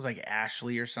 It was like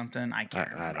Ashley or something. I can't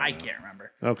remember. I can't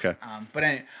remember. Okay. But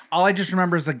anyway, all I just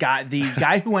remember is the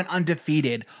guy who went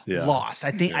undefeated lost.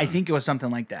 I think it was something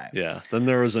like that. Yeah. Then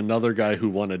there was another guy who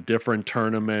won a different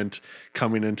tournament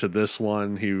coming into this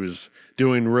one. He was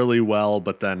doing really well,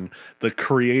 but then the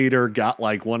creator got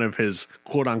like one of his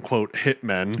quote unquote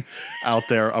hitmen out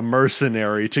there, a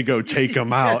mercenary, to go take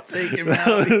him out. Take him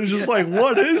out. It was just like,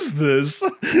 what is this?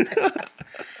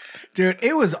 Dude,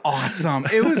 it was awesome.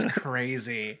 It was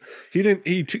crazy.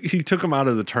 He took him out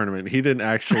of the tournament. He didn't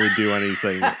actually do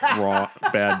anything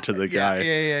bad to the guy.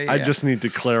 Yeah. I just need to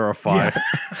clarify.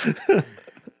 Yeah.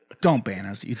 Don't ban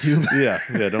us, YouTube. Yeah,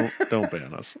 don't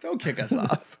ban us. Don't kick us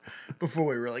off before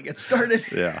we really get started.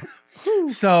 Yeah.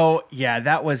 So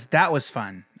that was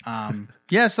fun.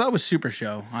 So that was Super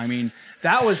Show. I mean,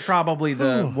 that was probably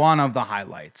one of the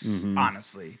highlights,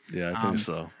 honestly. Yeah, I think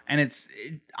so. And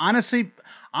honestly,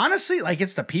 like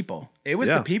it's the people. It was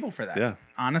the people for that. Yeah,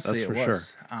 honestly, that's it for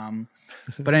was. Sure.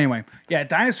 But anyway,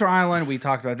 Dinosaur Island. We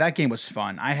talked about that game was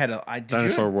fun.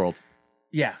 Dinosaur World.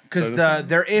 Yeah, because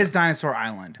there is Dinosaur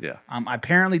Island. Yeah.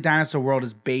 Apparently, Dinosaur World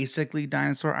is basically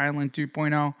Dinosaur Island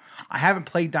 2.0. I haven't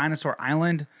played Dinosaur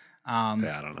Island. I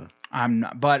don't know. I'm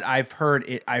not, but I've heard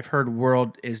it. I've heard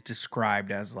World is described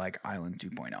as like Island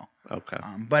 2.0. Okay.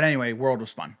 But anyway, World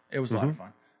was fun. It was a lot of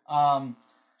fun.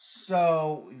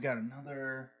 So we've got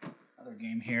another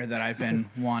game here that I've been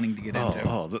wanting to get into.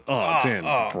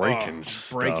 Dan's breaking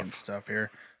stuff. Breaking stuff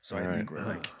here. So I think we're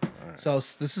like. Right. So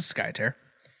this is Skytear.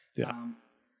 Yeah.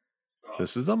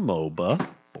 This is a MOBA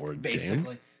board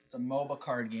Basically, game. it's a MOBA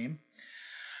card game.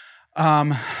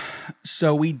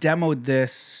 So we demoed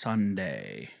this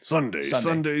Sunday. Sunday.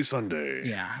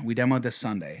 Yeah, we demoed this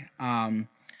Sunday.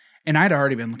 And I'd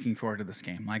already been looking forward to this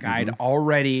game. Like I'd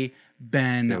already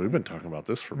been. Yeah, we've been talking about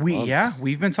this for months. Yeah,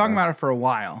 we've been talking about it for a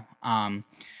while.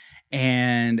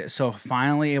 And so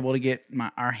finally able to get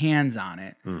our hands on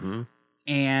it. Mm-hmm.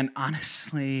 And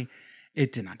honestly,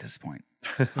 it did not disappoint.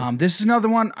 This is another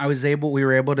one we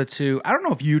were able to, I don't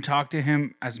know if you talked to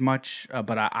him as much,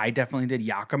 but I definitely did.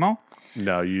 Yakumo.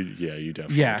 No, you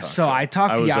definitely. Yeah. So I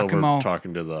talked to Yakumo. Over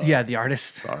talking to the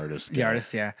artist. The artist. The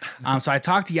artist. Yeah. So I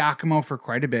talked to Yakumo for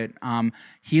quite a bit.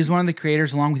 He's one of the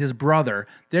creators along with his brother.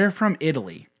 They're from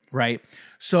Italy, right?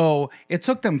 So it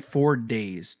took them 4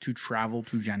 days to travel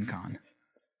to GenCon.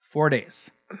 4 days.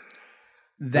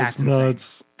 That's insane.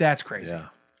 Nuts. That's crazy.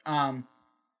 Yeah.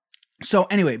 So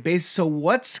anyway, so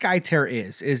what Skytear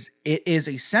is it is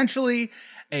essentially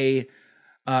a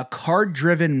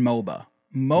card-driven MOBA.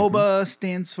 MOBA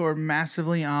stands for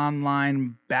Massively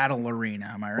Online Battle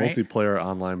Arena. Am I right? Multiplayer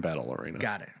Online Battle Arena.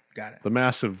 Got it. The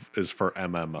massive is for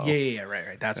MMO. Yeah.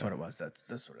 Right. That's what it was.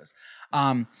 That's what it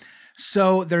is.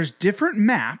 So there's different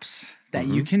maps that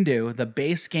you can do. The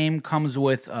base game comes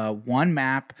with one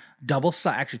map,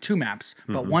 actually 2 maps,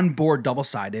 but one board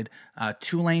double-sided,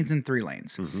 2 lanes and 3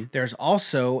 lanes. There's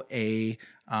also a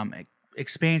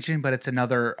expansion, but it's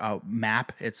another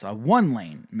map. It's a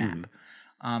 1-lane map.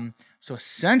 So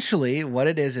essentially what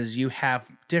it is you have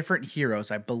different heroes.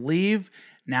 I believe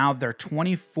now there are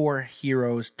 24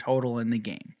 heroes total in the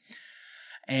game.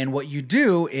 And what you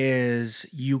do is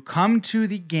you come to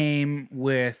the game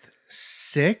with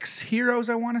 6 heroes,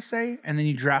 I want to say, and then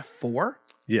you draft 4.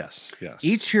 Yes.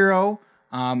 Each hero,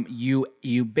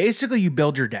 you basically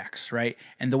build your decks, right?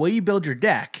 And the way you build your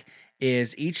deck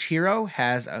is each hero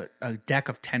has a deck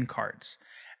of 10 cards.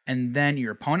 And then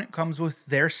your opponent comes with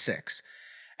their 6.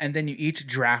 And then you each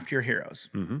draft your heroes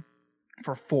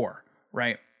for 4,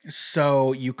 right?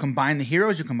 So you combine the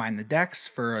heroes, you combine the decks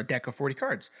for a deck of 40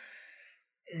 cards.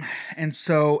 And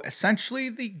so essentially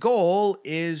the goal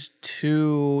is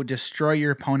to destroy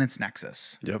your opponent's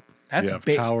nexus. Yep. That's you have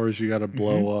towers you got to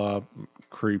blow up,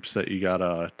 creeps that you got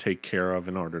to take care of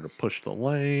in order to push the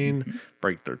lane,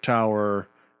 break their tower,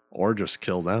 or just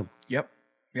kill them. Yep.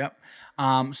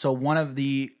 So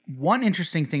one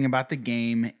interesting thing about the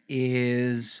game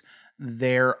is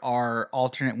there are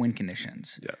alternate win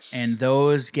conditions. Yes. And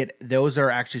those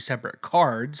are actually separate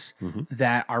cards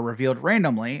that are revealed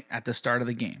randomly at the start of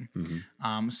the game.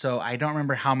 So I don't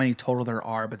remember how many total there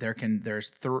are, but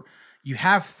you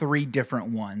have 3 different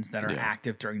ones that are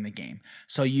active during the game.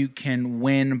 So you can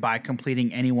win by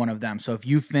completing any one of them. So if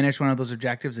you finish one of those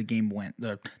objectives, the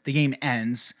game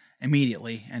ends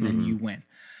immediately and then you win.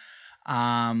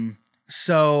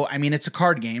 So, I mean, it's a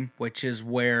card game, which is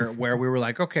where we were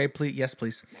like, okay, please.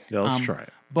 Yeah, let's try it.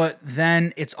 But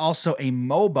then it's also a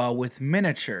MOBA with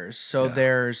miniatures. So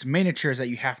there's miniatures that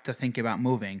you have to think about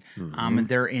moving. And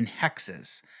they're in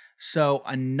hexes. So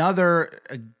another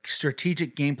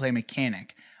strategic gameplay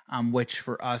mechanic, which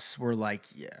for us, we're like,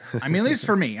 yeah. I mean, at least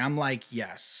for me, I'm like,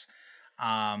 yes.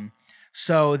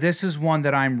 So this is one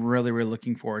that I'm really, really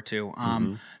looking forward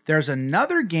to. There's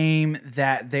another game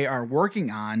that they are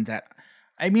working on that,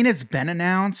 I mean, it's been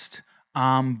announced,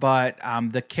 but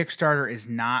the Kickstarter is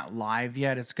not live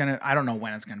yet. I don't know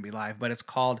when it's gonna be live, but it's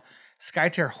called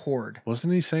Skytear Horde.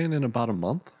 Wasn't he saying in about a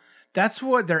month? That's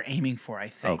what they're aiming for, I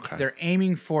think. Okay. They're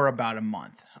aiming for about a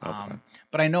month. Okay.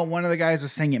 But I know one of the guys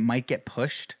was saying it might get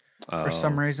pushed for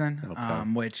some reason,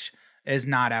 which is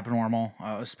not abnormal,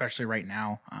 especially right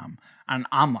now. And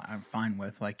I'm fine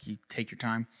with, like, you take your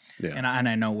time. Yeah. And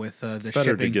I know with the shipping,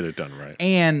 better to get it done right.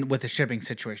 And with the shipping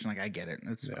situation, like, I get it.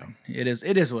 It's fine. It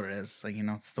is what it is. Like,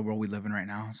 it's the world we live in right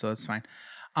now, so it's fine.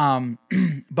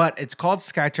 But it's called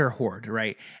Skytear Horde,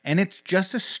 right? And it's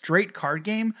just a straight card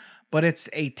game, but it's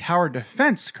a tower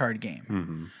defense card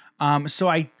game. So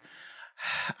I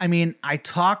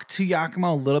talked to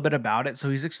Yakumo a little bit about it, so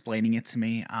he's explaining it to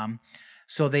me.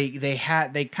 So they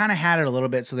kind of had it a little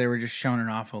bit, so they were just showing it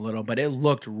off a little, but it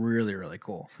looked really, really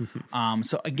cool.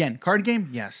 So again, card game,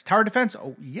 yes. Tower defense,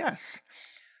 oh yes.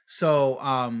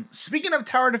 So speaking of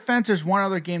tower defense, there's one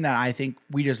other game that I think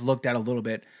we just looked at a little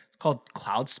bit. It's called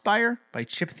Cloudspire by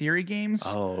Chip Theory Games.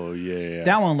 Oh yeah.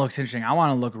 That one looks interesting. I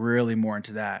want to look really more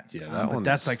into that. Yeah, but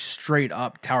that's like straight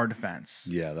up tower defense.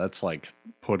 Yeah, that's like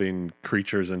putting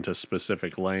creatures into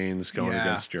specific lanes, going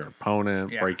against your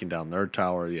opponent, breaking down their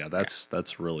tower. Yeah,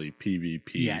 that's really PvP.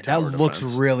 Yeah, that looks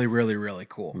really, really, really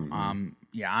cool. I'm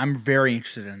very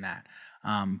interested in that.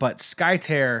 But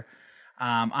Skytear,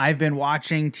 I've been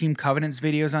watching Team Covenant's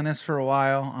videos on this for a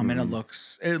while. And it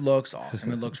looks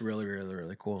awesome. It looks really, really,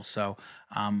 really cool. So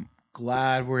I'm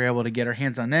glad we're able to get our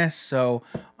hands on this. So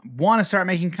want to start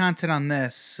making content on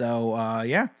this. So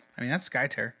yeah, I mean that's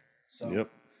Skytear. So Yep.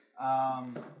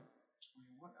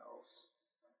 What else?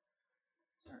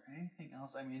 Is there anything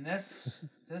else? I mean this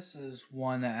is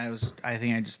one that I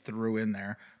think I just threw in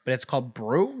there, but it's called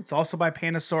Brew. It's also by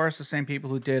Pandasaurus, the same people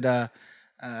who did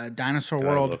Dinosaur Did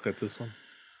World. I look at this one?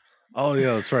 Oh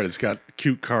yeah, that's right. It's got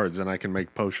cute cards, and I can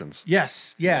make potions.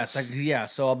 Yes. It's like, yeah.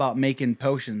 So about making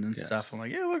potions and stuff. I'm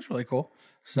like, yeah, it looks really cool.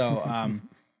 So,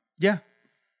 yeah.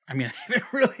 I mean, I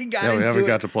haven't really gotten into it. I haven't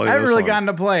gotten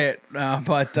to play it,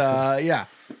 but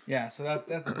yeah. So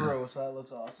that's Brew. So that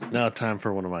looks awesome. Now, time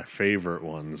for one of my favorite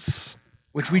ones,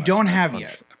 which we don't have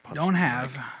yet. Don't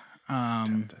have.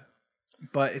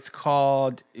 But it's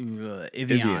called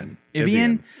Evian.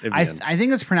 Evian. I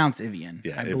think it's pronounced Evian.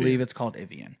 Yeah, I believe it's called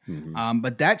Evian. Mm-hmm.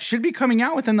 But that should be coming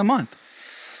out within the month.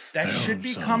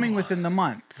 Coming within the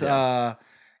month. Yeah.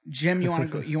 Jim, you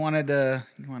want to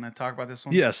talk about this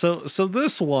one? Yeah. So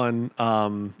this one,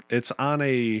 it's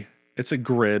a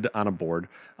grid on a board.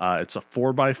 It's a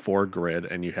 4x4 grid,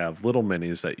 and you have little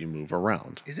minis that you move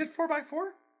around. Is it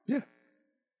 4x4? Yeah.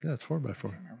 Yeah, it's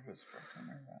 4x4.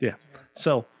 Yeah.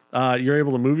 So. You're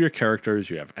able to move your characters.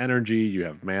 You have energy. You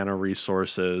have mana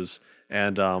resources.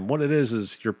 And what it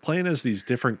is you're playing as these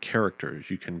different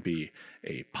characters. You can be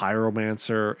a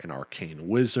pyromancer, an arcane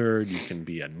wizard. You can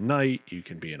be a knight. You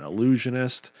can be an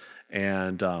illusionist.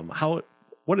 And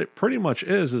what it pretty much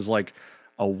is like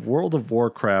a World of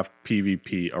Warcraft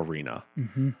PvP arena,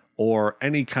 or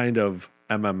any kind of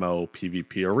MMO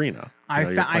PvP arena.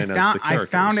 I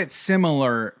found it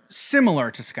similar to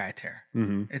Skytear.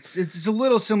 Mm-hmm. It's a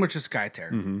little similar to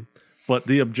Skytear. Mm-hmm. But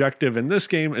the objective in this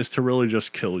game is to really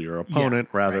just kill your opponent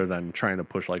rather than trying to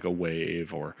push like a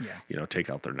wave or take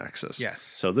out their nexus. Yes.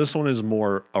 So this one is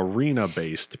more arena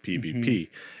based PvP,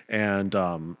 and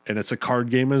it's a card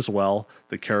game as well.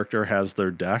 The character has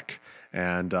their deck,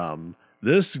 and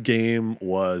this game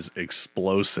was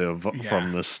explosive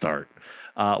from the start.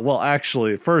 Well,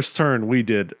 actually, first turn we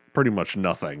did pretty much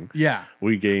nothing. Yeah,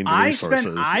 we gained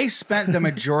resources. I spent the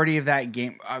majority of that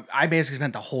game. I basically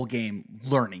spent the whole game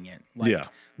learning it.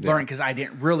 Learning because I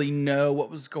didn't really know what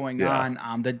was going on.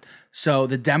 So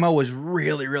the demo was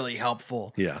really, really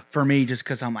helpful. For me, just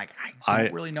because I'm like I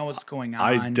don't really know what's going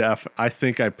on. I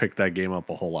think I picked that game up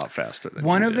a whole lot faster than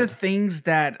one of the things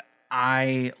that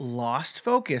I lost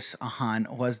focus on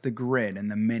was the grid and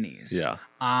the minis. Yeah.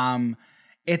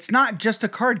 It's not just a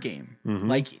card game.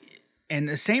 And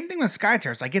the same thing with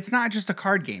Skytear. It's like, it's not just a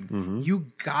card game.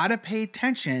 You gotta pay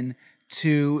attention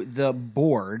to the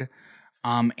board,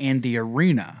 and the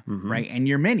arena, right? And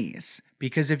your minis.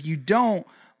 Because if you don't,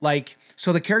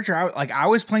 so the character, I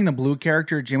was playing the blue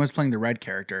character, Jim was playing the red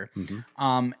character.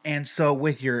 And so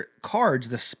with your cards,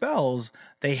 the spells,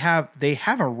 they have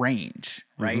a range,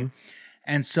 right?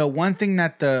 And so one thing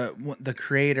that the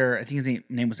creator, I think his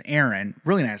name was Aaron,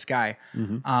 really nice guy.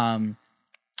 And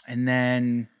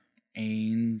then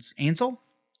Ansel,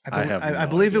 I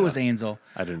believe it was Ansel.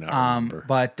 I do not remember.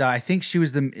 But I think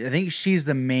she's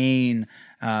the main,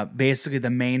 basically the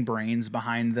main brains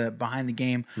behind the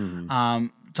game.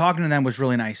 Talking to them was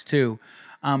really nice too.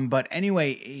 But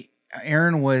anyway,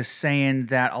 Aaron was saying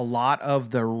that a lot of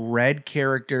the red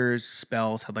characters'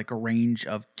 spells had like a range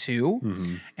of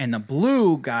 2, and the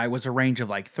blue guy was a range of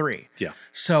like 3. Yeah.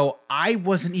 So I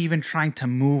wasn't even trying to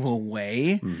move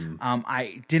away.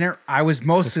 I was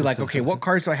mostly like, okay, what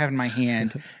cards do I have in my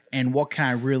hand, and what can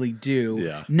I really do?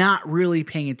 Yeah. Not really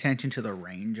paying attention to the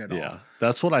range at all. Yeah.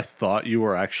 That's what I thought you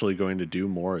were actually going to do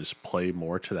more, is play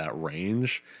more to that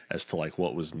range as to like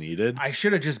what was needed. I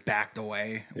should have just backed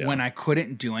away when I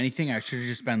couldn't do anything. I should have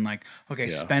just been like, okay,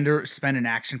 spend an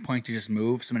action point to just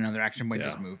move, spend another action point to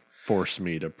just move. Force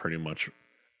me to pretty much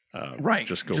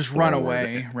just run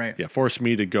away, right? Yeah, force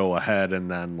me to go ahead, and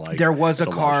then like there was a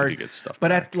card, get stuff but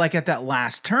back. at that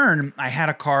last turn, I had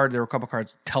a card. There were a couple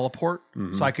cards, teleport,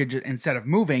 so I could just, instead of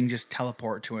moving, just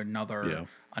teleport to another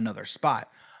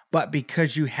spot. But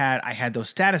because I had those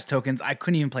status tokens, I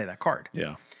couldn't even play that card.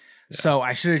 Yeah. So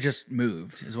I should have just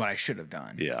moved, is what I should have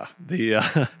done. Yeah.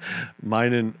 The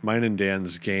mine and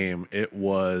Dan's game, it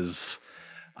was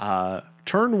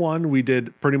turn 1, we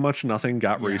did pretty much nothing,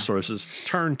 got resources.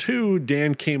 Turn 2,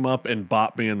 Dan came up and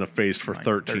bopped me in the face for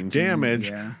 13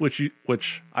 damage,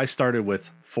 which I started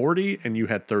with 40 and you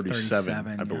had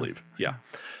 37 I believe. Yeah.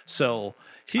 So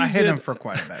I hit him for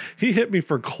quite a bit. He hit me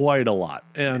for quite a lot.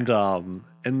 And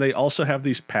And they also have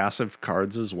these passive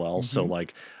cards as well. So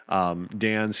like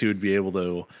Dan's, he would be able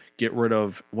to get rid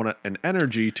of an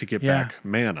energy to get back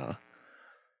mana.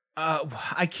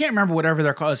 I can't remember whatever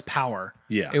they're called. It's power.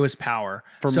 Yeah, it was power.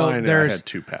 For mine, I had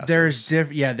 2 passives.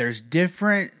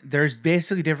 There's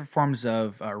basically different forms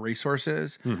of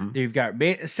resources. You've got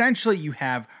essentially you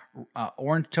have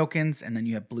orange tokens and then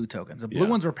you have blue tokens. The blue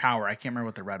ones were power. I can't remember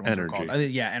what the red ones were called.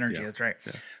 Energy. That's right.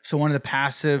 Yeah. So one of the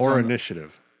passives or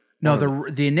initiative. No,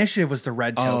 the initiative was the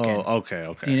red token. Oh, okay.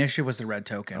 The initiative was the red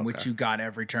token, which you got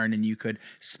every turn, and you could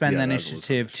spend the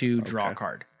initiative to draw a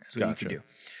card. That's what you could do.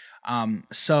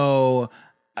 So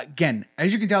again,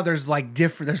 as you can tell, there's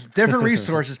different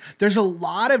resources. There's a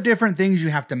lot of different things you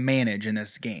have to manage in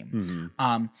this game.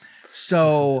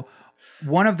 So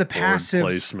one of the passive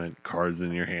placement, cards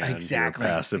in your hand, your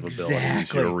passive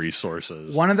abilities, your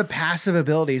resources. One of the passive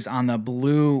abilities on the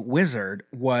blue wizard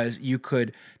was you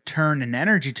could turn an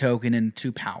energy token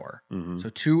into power. So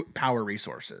 2 power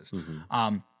resources.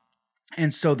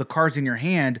 And so the cards in your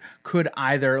hand could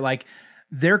either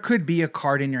there could be a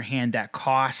card in your hand that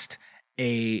cost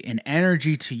an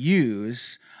energy to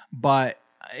use, but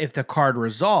if the card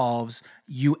resolves,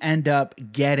 you end up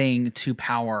getting 2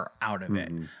 power out of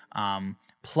it,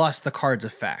 plus the card's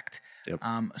effect.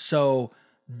 So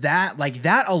that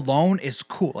that alone is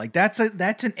cool. That's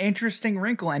an interesting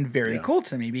wrinkle and very cool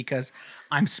to me because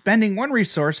I'm spending one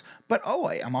resource, but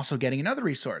I'm also getting another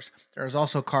resource. There's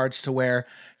also cards to where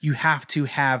you have to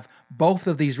have both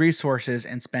of these resources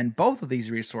and spend both of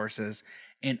these resources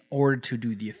in order to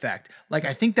do the effect.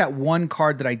 I think that one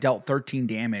card that I dealt 13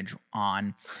 damage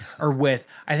on or with,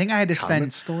 I think I had to spend...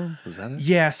 Comet Storm? Was that it?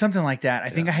 Yeah, something like that. I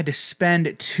think I had to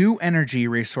spend 2 energy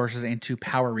resources and 2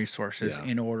 power resources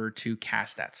in order to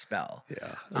cast that spell.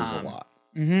 Yeah, it was a lot.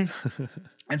 And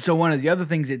so one of the other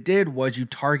things it did was you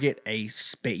target a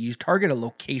space, you target a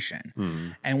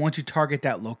location. And once you target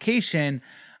that location...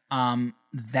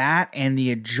 that and the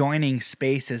adjoining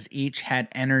spaces each had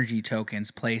energy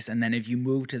tokens placed, and then if you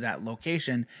move to that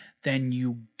location, then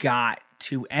you got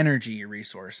 2 energy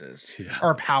resources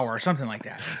or power or something like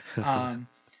that.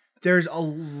 There's a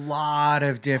lot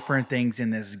of different things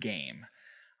in this game.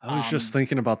 I was just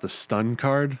thinking about the stun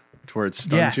card to where it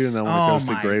stuns you, and then when it goes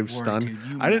to grave stun.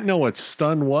 Dude, I didn't know what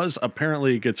stun was.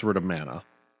 Apparently, it gets rid of mana.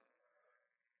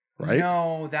 Right?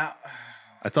 No,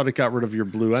 I thought it got rid of your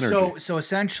blue energy. So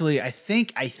essentially, I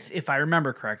think if I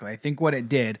remember correctly, I think what it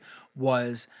did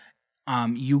was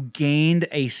you gained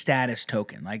a status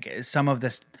token.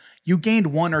 You gained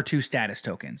 1 or 2 status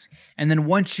tokens. And then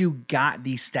once you got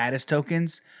these status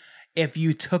tokens, if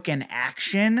you took an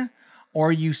action or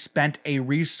you spent a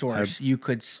resource, you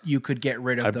could get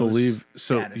rid of those. I believe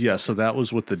so. Yeah, so that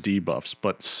was with the debuffs,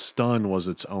 but stun was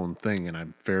its own thing, and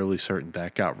I'm fairly certain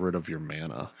that got rid of your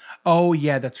mana. Oh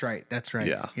yeah, that's right. Yeah, that's right.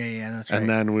 And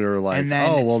then we were like,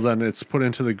 then it's put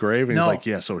into the grave, and he's like,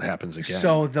 so it happens again.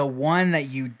 So the one that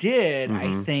you did,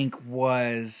 I think,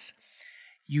 was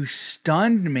you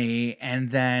stunned me,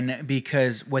 and then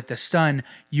because with the stun,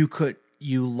 you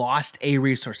lost a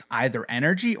resource, either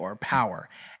energy or power.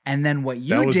 And then what you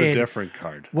did... That was a different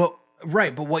card. Well,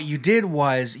 right, but what you did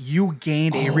was you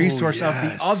gained a resource of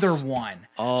the other one.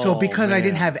 So because I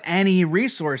didn't have any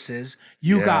resources,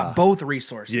 you got both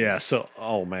resources. Yeah, so,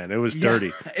 it was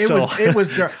dirty. It was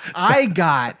dirty. I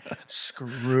got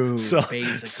screwed,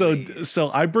 basically. So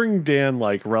I bring Dan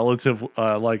relative,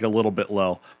 a little bit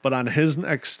low. But on his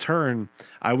next turn,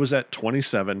 I was at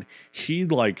 27. He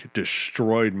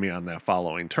destroyed me on that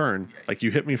following turn. You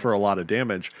hit me for a lot of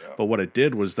damage. But what it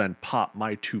did was then pop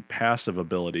my 2 passive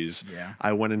abilities. Yeah.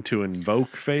 I went into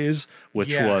invoke phase,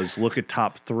 which was look at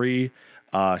top 3.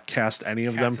 Cast any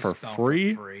of them for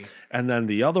free. And then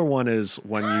the other one is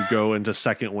when you go into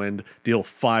second wind, deal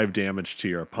 5 damage to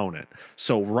your opponent.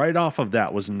 So right off of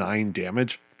that was 9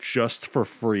 damage just for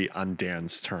free on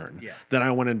Dan's turn. Yeah. Then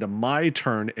I went into my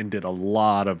turn and did a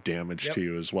lot of damage to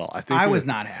you as well. I was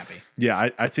not happy. Yeah,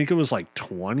 I think it was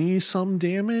 20 some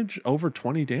damage, over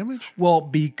 20 damage. Well,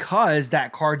 because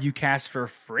that card you cast for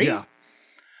free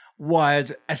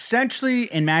was essentially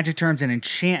in Magic terms an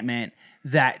enchantment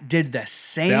that did the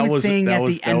same thing at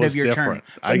the end of your turn.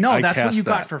 But that's what you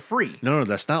got for free. No,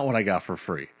 that's not what I got for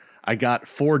free. I got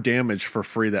 4 damage for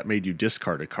free that made you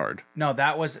discard a card. No,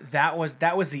 that was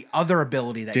the other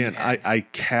ability that Dan, you had. I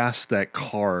cast that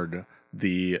card,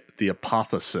 the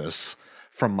apotheosis,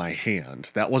 from my hand.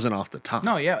 That wasn't off the top.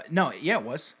 No, it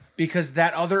was. Because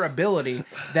that other ability,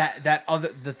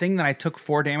 the thing that I took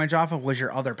 4 damage off of was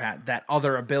your other that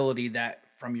other ability that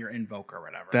from your invoke or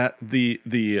whatever. That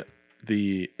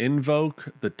the invoke,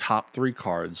 the top 3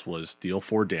 cards was deal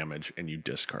 4 damage and you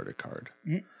discard a card.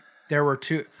 There were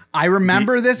two. I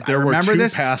remember this. There were two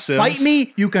passives. Fight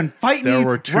me. You can fight me. There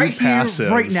were two right passives. here,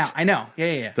 right now. I know.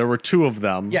 Yeah. There were two of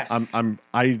them. Yes.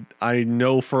 I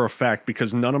know for a fact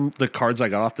because none of the cards I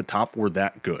got off the top were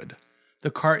that good.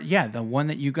 The one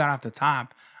that you got off the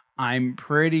top, I'm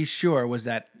pretty sure was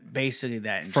that basically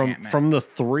that enchantment. From the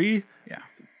 3, yeah,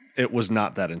 it was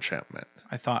not that enchantment.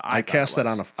 I cast that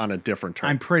on a different turn.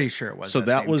 I'm pretty sure it was. So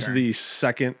that was the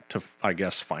second to, I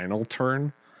guess, final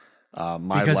turn.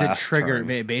 Because it triggered,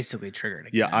 it basically triggered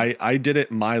again. Yeah, I did it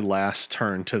my last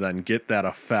turn to then get that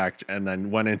effect, and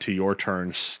then went into your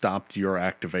turn, stopped your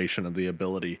activation of the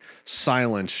ability,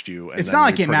 silenced you. And it's not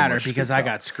like it mattered because I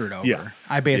got screwed over. Yeah.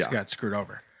 I basically got screwed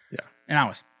over. Yeah, and I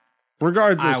was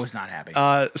not happy.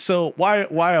 So why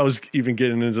I was even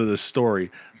getting into this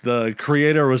story, the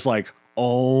creator was like,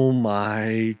 "Oh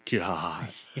my god,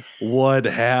 what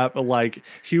happened?" Like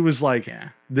he was like,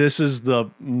 "This is the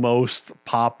most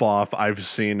pop off I've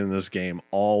seen in this game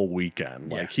all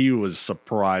weekend." Like he was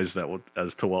surprised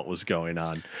as to what was going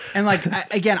on. And like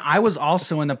I was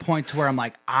also in the point to where I'm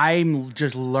like, I'm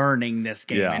just learning this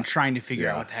game and trying to figure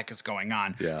out what the heck is going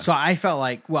on. Yeah. So I felt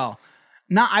like, well,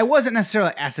 I wasn't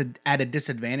necessarily at a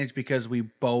disadvantage because we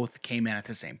both came in at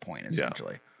the same point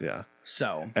essentially. Yeah.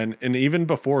 So and even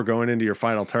before going into your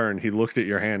final turn, he looked at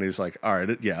your hand. He's like, "All right,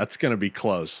 it's going to be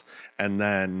close." And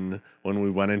then when we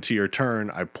went into your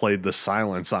turn, I played the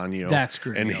silence on you. That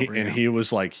screwed me over, and he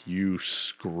was like, "You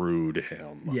screwed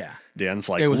him." Yeah. Dan's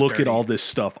like, "Look at all this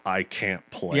stuff I can't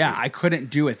play." Yeah, I couldn't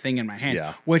do a thing in my hand.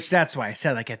 Yeah. Which that's why I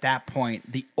said, like, at that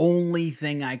point, the only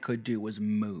thing I could do was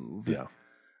move. Yeah.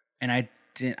 And I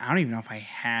don't even know if I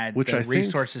had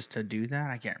resources to do that.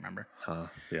 I can't remember.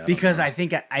 Yeah. Because I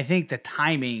think the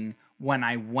timing when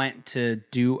I went to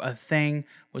do a thing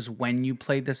was when you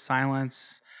played the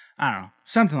silence. I don't know,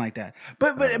 something like that.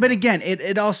 But again,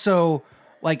 it also,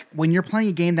 like, when you're playing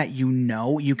a game that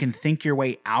you can think your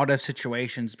way out of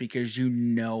situations because you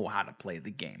know how to play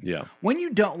the game. Yeah. When you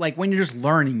don't, like, when you're just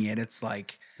learning it, it's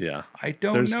like, I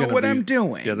don't know what I'm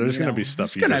doing. Yeah, there's going to be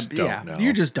stuff you just don't know.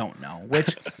 You just don't know,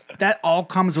 which that all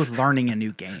comes with learning a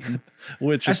new game.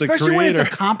 Which is especially when it's a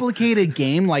complicated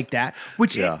game like that,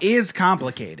 which it is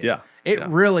complicated. Yeah. It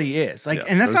really is. Like,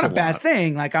 and that's not a bad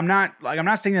thing. Like, I'm not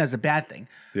saying that as a bad thing.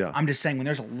 Yeah. I'm just saying when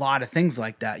there's a lot of things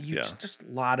like that, just a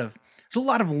lot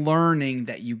of learning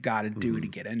that you got to do to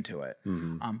get into it.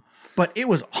 But it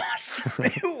was awesome.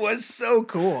 It was so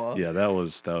cool. Yeah, that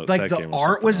was like that the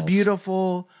art was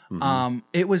beautiful.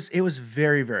 It was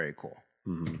very, very cool.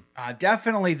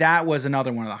 Definitely, that was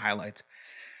another one of the highlights.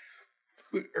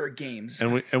 Or games,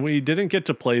 and we didn't get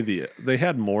to play they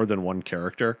had more than one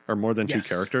character or more than two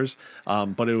characters,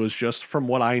 but it was just from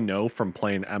what I know from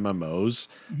playing MMOs,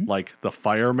 like the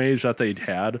fire mage that they'd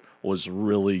had was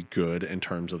really good in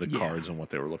terms of the cards and what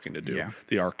they were looking to do.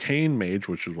 The arcane mage,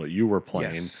 which is what you were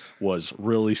playing, was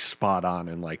really spot on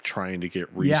in like trying to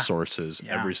get resources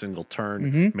every single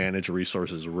turn, manage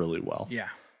resources really well.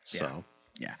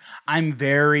 I'm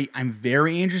very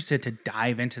interested to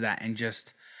dive into that and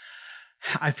just.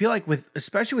 I feel like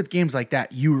especially with games like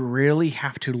that, you really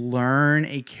have to learn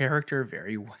a character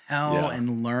very well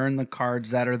and learn the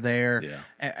cards that are there.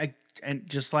 And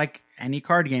just like any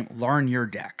card game, learn your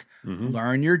deck.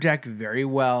 Learn your deck very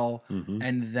well,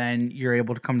 and then you're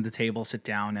able to come to the table, sit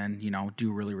down, and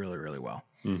do really, really, really well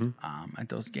at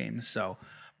those games. So,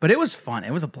 but it was fun.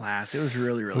 It was a blast. It was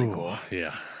really, really cool.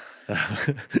 Yeah.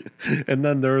 And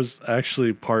then there was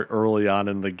actually part early on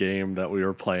in the game that we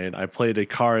were playing. I played a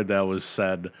card that was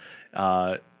said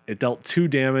it dealt 2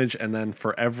 damage, and then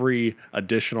for every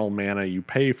additional mana you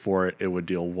pay for it, it would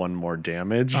deal 1 more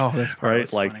damage. Oh, that's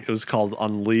right. Like funny. It was called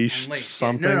Unleashed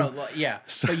something. But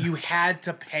you had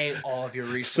to pay all of your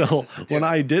resources. So when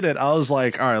I did it, I was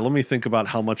like, all right, let me think about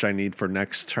how much I need for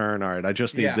next turn. All right, I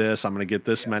just need this. I'm going to get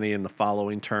this many in the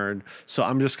following turn. So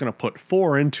I'm just going to put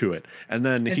 4 into it, and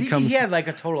then he had like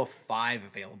a total of 5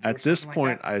 available. At this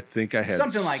point, I think I had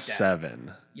something like 7.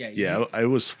 That. Yeah, I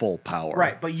was full power.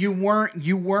 Right, but you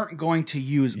weren't going to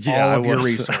use all of your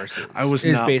resources. I was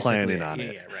not planning on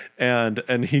it. Right.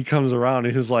 And he comes around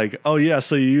and he's like, "Oh yeah,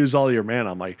 so you use all your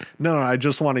mana?" I'm like, "No, I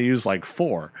just want to use like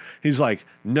 4." He's like,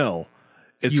 "No,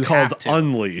 it's called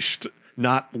Unleashed,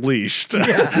 not Leashed."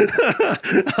 Yeah.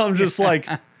 I'm just like,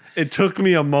 it took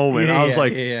me a moment. I was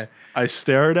like, I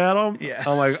stared at him. Yeah.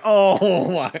 I'm like,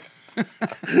 "Oh my."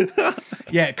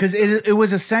 Because it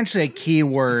was essentially a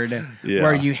keyword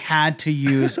where you had to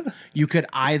use. You could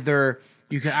either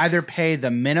pay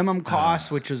the minimum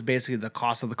cost, which was basically the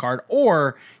cost of the card,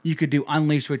 or you could do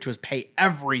Unleash, which was pay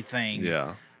everything.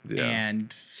 Yeah. Yeah.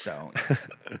 And so,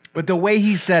 but the way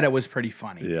he said it was pretty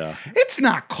funny. Yeah. It's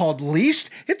not called leashed.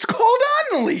 It's called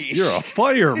unleashed. You're a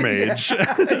fire mage.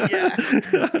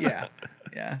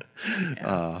 Yeah.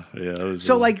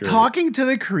 So like great. talking to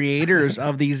the creators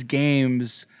of these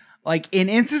games, like in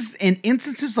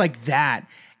instances like that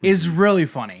is really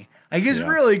funny. Like it's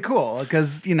really cool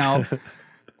because, you know,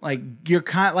 like you're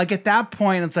kind of like at that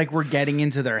point, it's like we're getting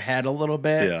into their head a little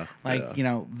bit. Yeah. Like, you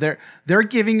know, they're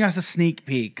giving us a sneak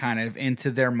peek kind of into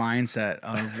their mindset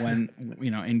of when, you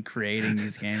know, in creating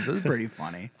these games. It was pretty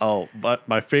funny. Oh, but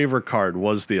my favorite card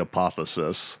was the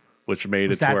Apotheosis, which made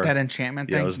Was it to where that enchantment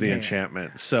thing? Yeah, it was the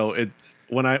enchantment. So it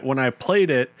when I played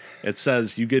it, it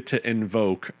says you get to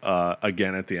invoke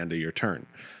again at the end of your turn.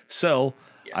 So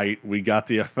we got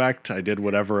the effect. I did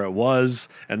whatever it was,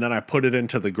 and then I put it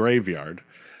into the graveyard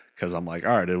because I'm like,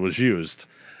 all right, it was used.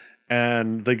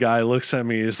 And the guy looks at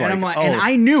me, he's like, I'm like, oh. and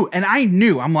I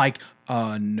knew. I'm like,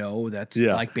 no, that's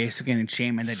like basically an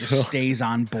enchantment that just stays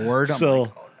on board. I'm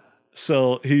like, oh.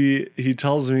 So he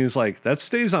tells me, he's like, that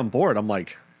stays on board. I'm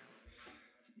like,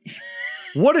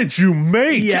 what did you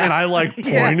make? Yeah. And I like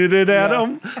pointed it at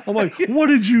him. I'm like, what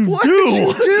did you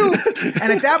do?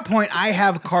 And at that point, I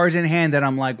have cards in hand that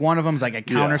I'm like, one of them's like a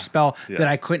counter spell that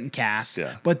I couldn't cast.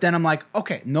 Yeah. But then I'm like,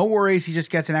 okay, no worries. He just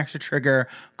gets an extra trigger,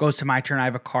 goes to my turn. I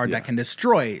have a card that can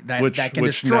destroy Which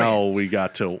destroy now it. we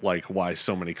got to like why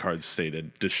so many cards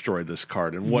stated destroy this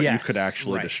card and what you could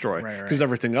actually destroy. Because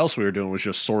everything else we were doing was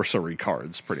just sorcery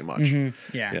cards pretty much.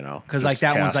 Mm-hmm. Yeah. You know, because like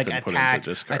that one's like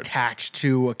attached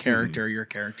to a character, your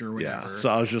character, or whatever. Yeah. So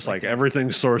I was just like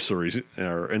everything's sorcery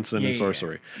or instant and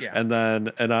sorcery. Yeah. And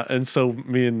then and so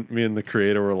me and the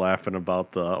creator were laughing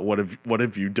about the what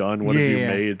have you done? What have you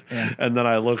made? Yeah. And then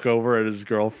I look over at his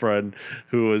girlfriend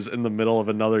who was in the middle of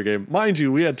another game. Mind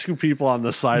you, we had two people on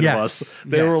the side of us.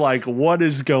 They were like, what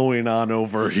is going on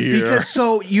over here? Because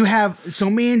so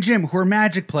me and Jim, who are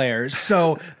Magic players,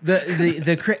 so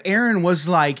the Aaron was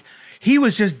like, he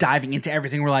was just diving into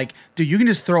everything. We're like, dude, you can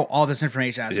just throw all this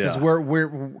information at us because we're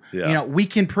you know, we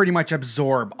can pretty much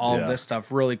absorb all of this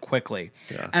stuff really quickly.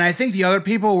 Yeah. And I think the other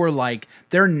people were like,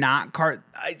 they're not card.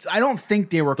 I don't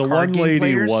think they were. The card one game lady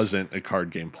players. wasn't a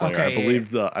card game player. Okay,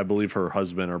 I believe her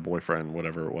husband or boyfriend,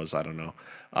 whatever it was, I don't know.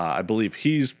 I believe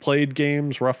he's played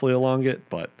games roughly along it,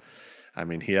 but I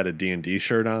mean, he had a D&D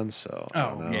shirt on, so I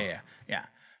don't know. Yeah.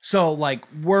 So like,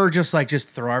 we're just like, just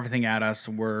throw everything at us.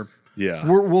 Yeah,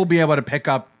 we'll be able to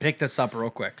pick this up real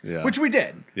quick. Yeah. Which we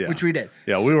did. Yeah,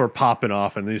 we were popping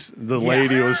off, and the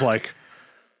lady was like,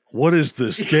 "What is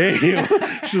this game?"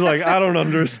 She's like, "I don't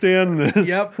understand this."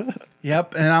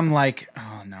 Yep. And I'm like,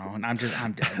 oh no, and I'm dead.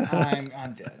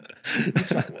 I'm dead.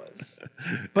 Which I was.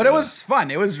 But it was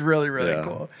fun. It was really, really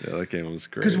cool. Yeah, that game was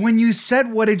great. Because when you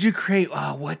said, what did you create?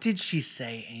 Oh, what did she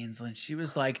say, Ainsley? She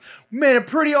was like, we made a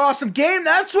pretty awesome game.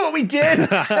 That's what we did.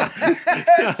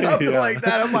 Something like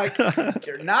that. I'm like,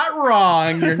 you're not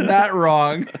wrong. You're not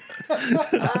wrong.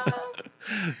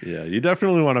 Yeah, you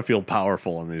definitely want to feel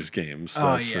powerful in these games.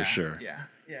 That's for sure.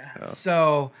 Yeah.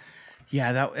 So...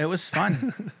 yeah, it was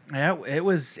fun. It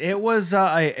was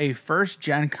a first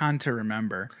GenCon to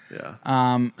remember.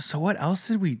 Yeah. So what else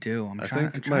did we do? I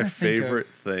think my favorite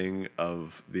thing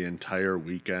of the entire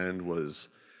weekend was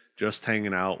just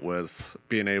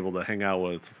being able to hang out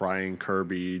with Ryan,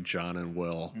 Kirby, John, and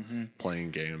Will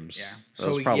playing games. Yeah. That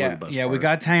was probably the best part. We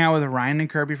got to hang out with Ryan and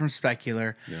Kirby from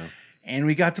Specular. Yeah. And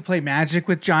we got to play Magic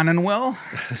with John and Will.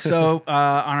 So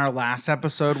on our last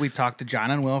episode, we talked to John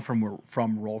and Will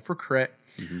from Roll for Crit.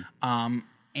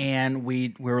 And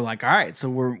we were like, all right, so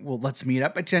let's meet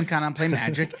up at GenCon and play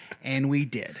Magic. And we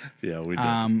did. Yeah, we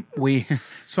did.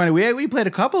 It's funny, we played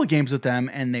a couple of games with them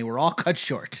and they were all cut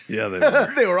short. Yeah, they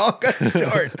were. They were all cut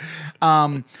short.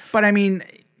 But I mean,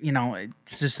 you know,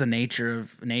 it's just the nature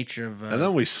of. And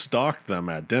then we stalked them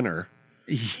at dinner.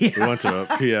 Yeah. We went to a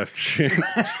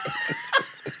PFG.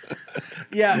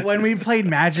 Yeah, when we played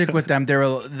Magic with them,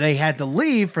 they had to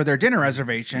leave for their dinner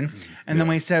reservation, and then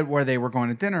we said where they were going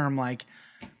to dinner. I'm like,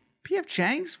 P.F.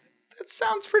 Chang's? That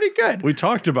sounds pretty good. We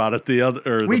talked about it the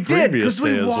previous day because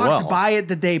we walked by it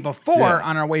the day before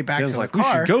on our way back to the car. We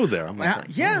should go there. I'm like,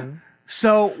 yeah.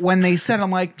 So when they said,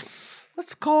 I'm like,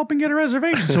 let's call up and get a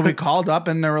reservation. So we called up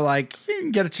and they were like, you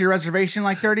can get it to your reservation in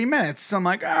like 30 minutes. So I'm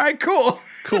like, all right, cool.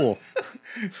 Cool.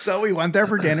 So we went there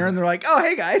for dinner and they're like, oh,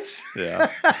 hey guys. Yeah.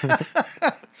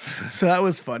 So that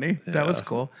was funny. Yeah. That was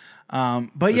cool.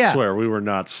 But I swear we were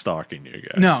not stalking you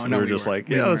guys. No, we were just like,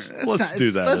 let's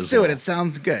do that. Let's do it. It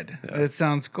sounds good. Yeah. It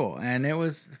sounds cool. And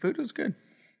the food was good.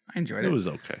 I enjoed it. It was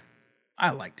okay.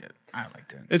 I liked it.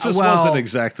 It just wasn't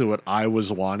exactly what I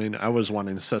was wanting. I was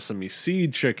wanting sesame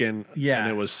seed chicken, and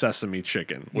it was sesame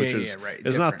chicken, which is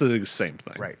not the same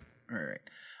thing. Right.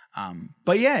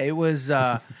 But yeah, it was.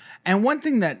 And one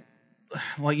thing that,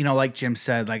 well, like Jim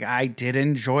said, like I did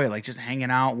enjoy like just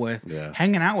hanging out with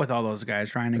all those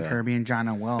guys, Ryan and Kirby and John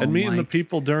and Will, and meeting the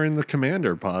people during the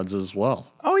commander pods as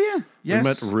well. Oh yeah, yes. We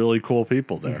met really cool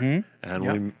people there,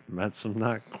 and we met some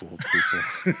not cool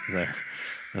people there.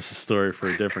 That's a story for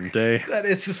a different day. That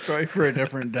is a story for a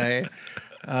different day.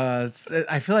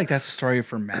 I feel like that's a story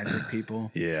for Magic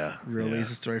people. Yeah. Really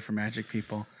is a story for Magic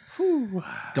people. Whew.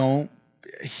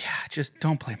 Just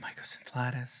don't play Mycos and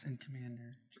Gladys and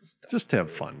Commander. Just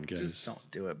have fun, guys. Just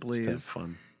don't do it, please. Just have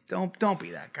fun. Don't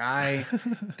be that guy.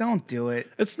 Don't do it.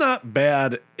 It's not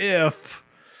bad if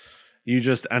you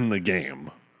just end the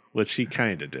game, which he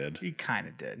kind of did. He kind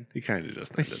of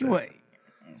just ended it.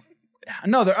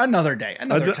 Another day,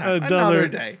 another time, another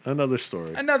day, another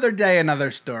story, another day,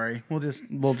 another story. We'll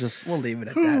leave it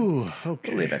at that. Ooh, okay.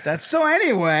 We'll leave it at that. So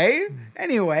anyway,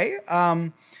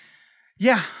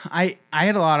 yeah, I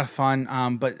had a lot of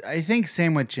fun. But I think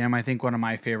same with Jim. I think one of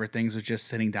my favorite things was just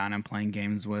sitting down and playing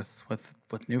games with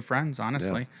new friends.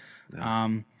 Honestly,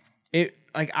 it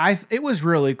was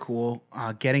really cool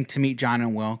getting to meet John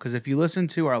and Will, because if you listen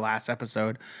to our last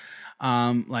episode.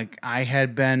 Like I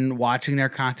had been watching their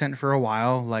content for a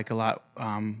while, like a lot,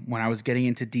 when I was getting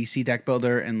into DC Deck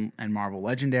Builder and Marvel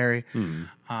Legendary.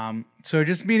 So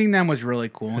just meeting them was really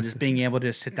cool, and just being able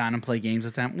to sit down and play games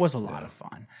with them was a lot of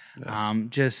fun.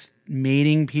 Just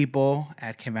meeting people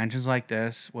at conventions like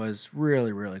this was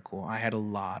really, really cool. I had a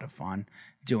lot of fun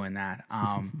doing that.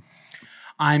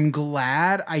 I'm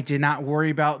glad I did not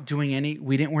worry about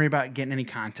we didn't worry about getting any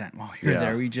content while we were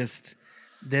there. We just...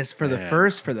 for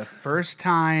the first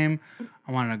time,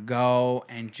 I want to go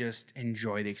and just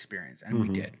enjoy the experience, and we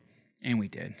did.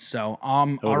 So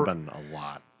it would have been a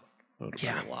lot.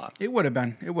 It would have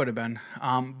been.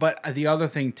 But the other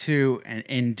thing too,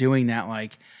 in doing that,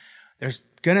 like, there's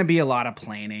gonna be a lot of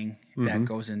planning that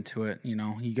goes into it. You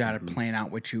know, you got to plan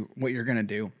out what you're gonna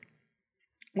do,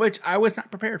 which I was not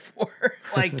prepared for.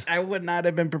 Like, I would not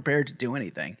have been prepared to do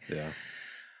anything. Yeah.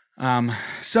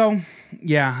 So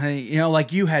yeah,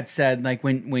 like you had said, like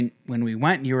when we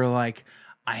went, you were like,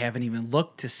 I haven't even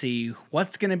looked to see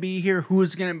what's going to be here,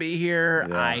 who's going to be here.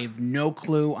 Yeah. I have no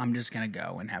clue. I'm just going to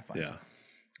go and have fun. Yeah.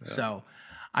 So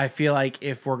I feel like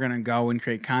if we're going to go and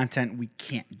create content, we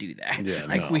can't do that.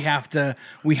 Yeah,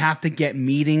 we have to get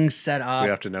meetings set up. We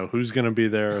have to know who's going to be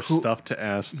there, stuff to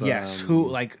ask them. Yes. We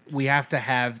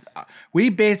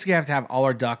basically have to have all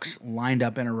our ducks lined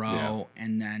up in a row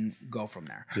and then go from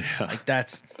there. Yeah. Like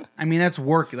that's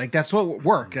work. Like that's what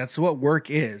work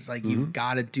is. Like you've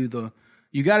got to do the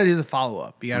follow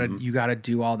up. You got to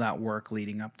do all that work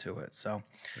leading up to it. So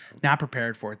not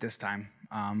prepared for it this time.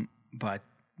 But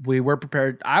we were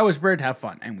prepared. I was prepared to have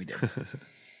fun, and we did.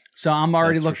 So I'm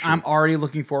already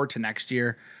looking forward to next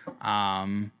year.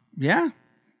 Anything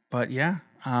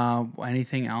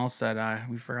else that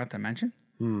we forgot to mention?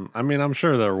 I mean, I'm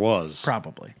sure there was.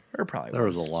 Probably. There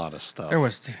was a lot of stuff.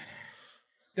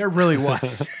 There really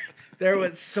was. There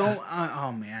was so.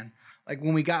 Oh man! Like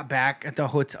when we got back at the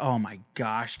hotel. Oh my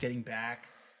gosh! Getting back.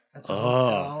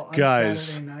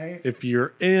 Guys, if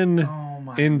you're in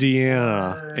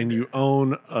Indiana and you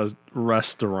own a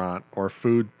restaurant or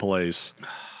food place,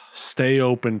 stay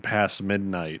open past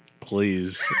midnight,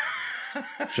 please.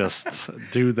 Just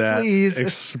do that, please.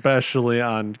 Especially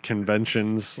on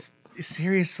conventions.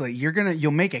 Seriously,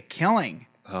 you'll make a killing.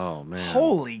 Oh man!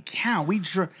 Holy cow! We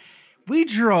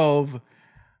drove.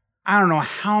 I don't know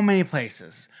how many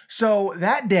places. So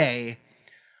that day,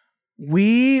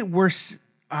 we were.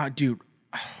 Dude,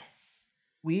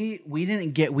 we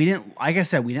didn't like I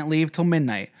said, we didn't leave till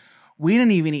midnight. We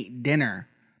didn't even eat dinner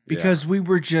because we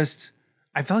were just,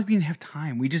 I felt like we didn't have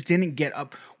time. We just didn't get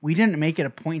up. We didn't make it a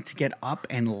point to get up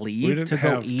and leave to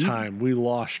go eat. Time. We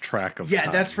lost track of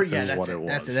time. That's what it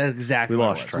was. That's exactly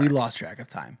what it was. We lost track of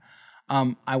time.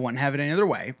 I wouldn't have it any other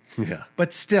way. Yeah.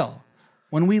 But still,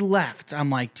 when we left, I'm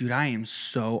like, dude, I am let's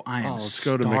starving.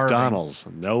 Go to McDonald's.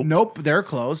 Nope, they're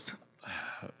closed.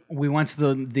 We went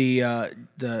to the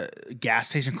gas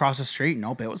station across the street.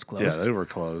 Nope, it was closed. Yeah, they were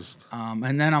closed.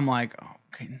 And then I'm like,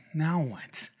 okay, now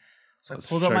what? So I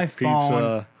pulled up my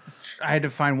phone. I had to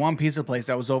find one pizza place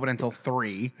that was open until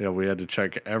 3. Yeah, we had to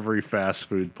check every fast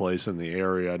food place in the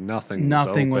area. Nothing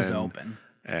was open.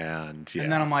 And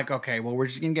then I'm like, okay, well, we're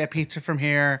just gonna get pizza from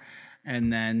here,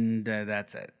 and then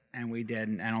that's it. And we did.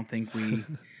 And I don't think we.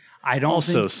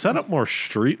 Also, set up more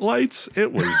street lights.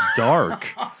 It was dark.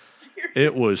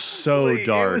 It was so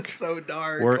dark. It was so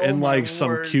dark. We're in like some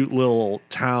word. cute little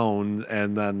town,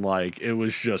 and then like it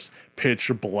was just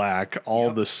pitch black.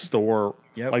 All the store,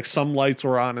 like some lights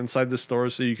were on inside the store,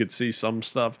 so you could see some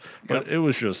stuff, but it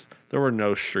was just there were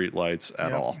no street lights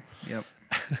at all. Yep.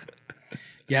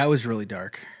 Yeah, it was really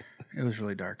dark. It was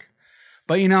really dark.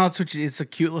 But you know, it's a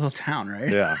cute little town,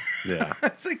 right? Yeah.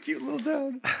 It's a cute little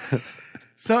town.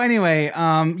 So anyway,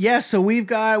 so we've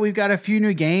got a few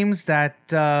new games that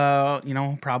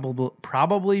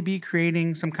probably be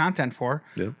creating some content for.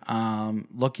 Yep.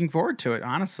 Looking forward to it,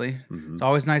 honestly. It's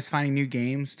always nice finding new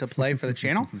games to play for the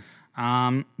channel.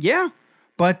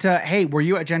 But hey, were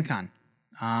you at GenCon?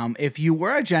 If you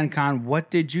were at GenCon, what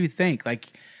did you think?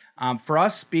 Like, for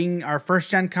us being our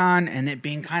first GenCon and it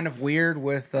being kind of weird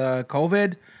with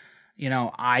COVID,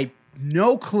 I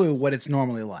no clue what it's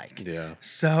normally like. Yeah.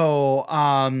 So,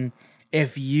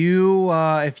 if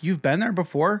you've been there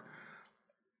before,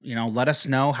 let us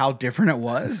know how different it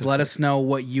was. Let us know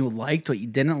what you liked, what you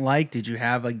didn't like. Did you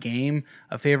have a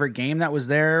favorite game that was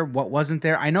there? What wasn't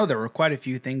there? I know there were quite a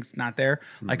few things not there.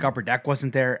 Like Upper Deck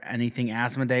wasn't there. Anything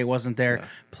Asmodee wasn't there. Yeah.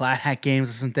 Plaid Hat Games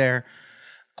wasn't there.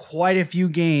 Quite a few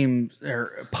games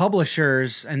or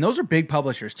publishers, and those are big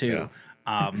publishers too.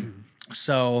 Yeah.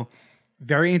 So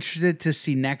very interested to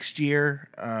see next year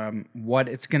what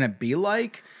it's going to be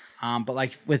like. But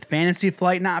like with Fantasy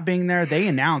Flight not being there, they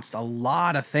announced a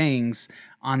lot of things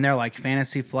on their like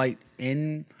Fantasy Flight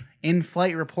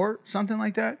in-flight report, something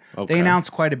like that. Okay. They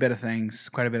announced quite a bit of things,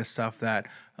 quite a bit of stuff that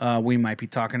we might be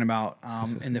talking about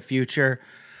in the future.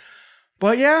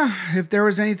 But yeah, if there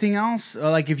was anything else,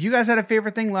 like if you guys had a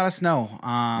favorite thing, let us know.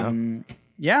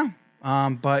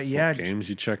 But yeah, games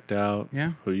you checked out,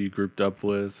 who you grouped up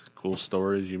with, cool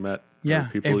stories you met.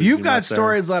 People if you've got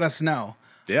stories, let us know.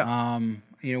 Yeah.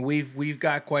 We've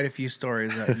got quite a few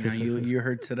stories that you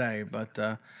heard today,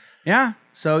 but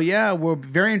so we're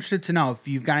very interested to know if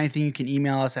you've got anything. You can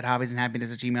email us at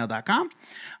hobbiesandhappiness@gmail.com.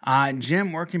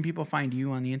 Jim, where can people find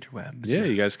you on the interwebs? Yeah,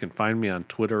 you guys can find me on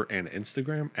Twitter and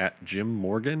Instagram at Jim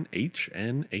Morgan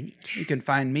HNH. You can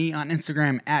find me on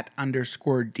Instagram at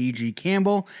 _DG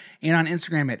Campbell and on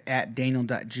Instagram at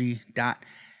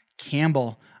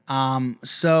Daniel.G.Campbell.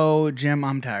 So Jim,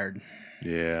 I'm tired.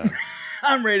 Yeah.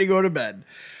 I'm ready to go to bed.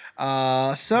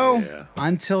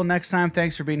 Until next time,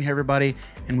 thanks for being here, everybody,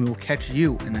 and we will catch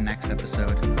you in the next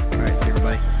episode. All right, see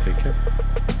everybody. Take care.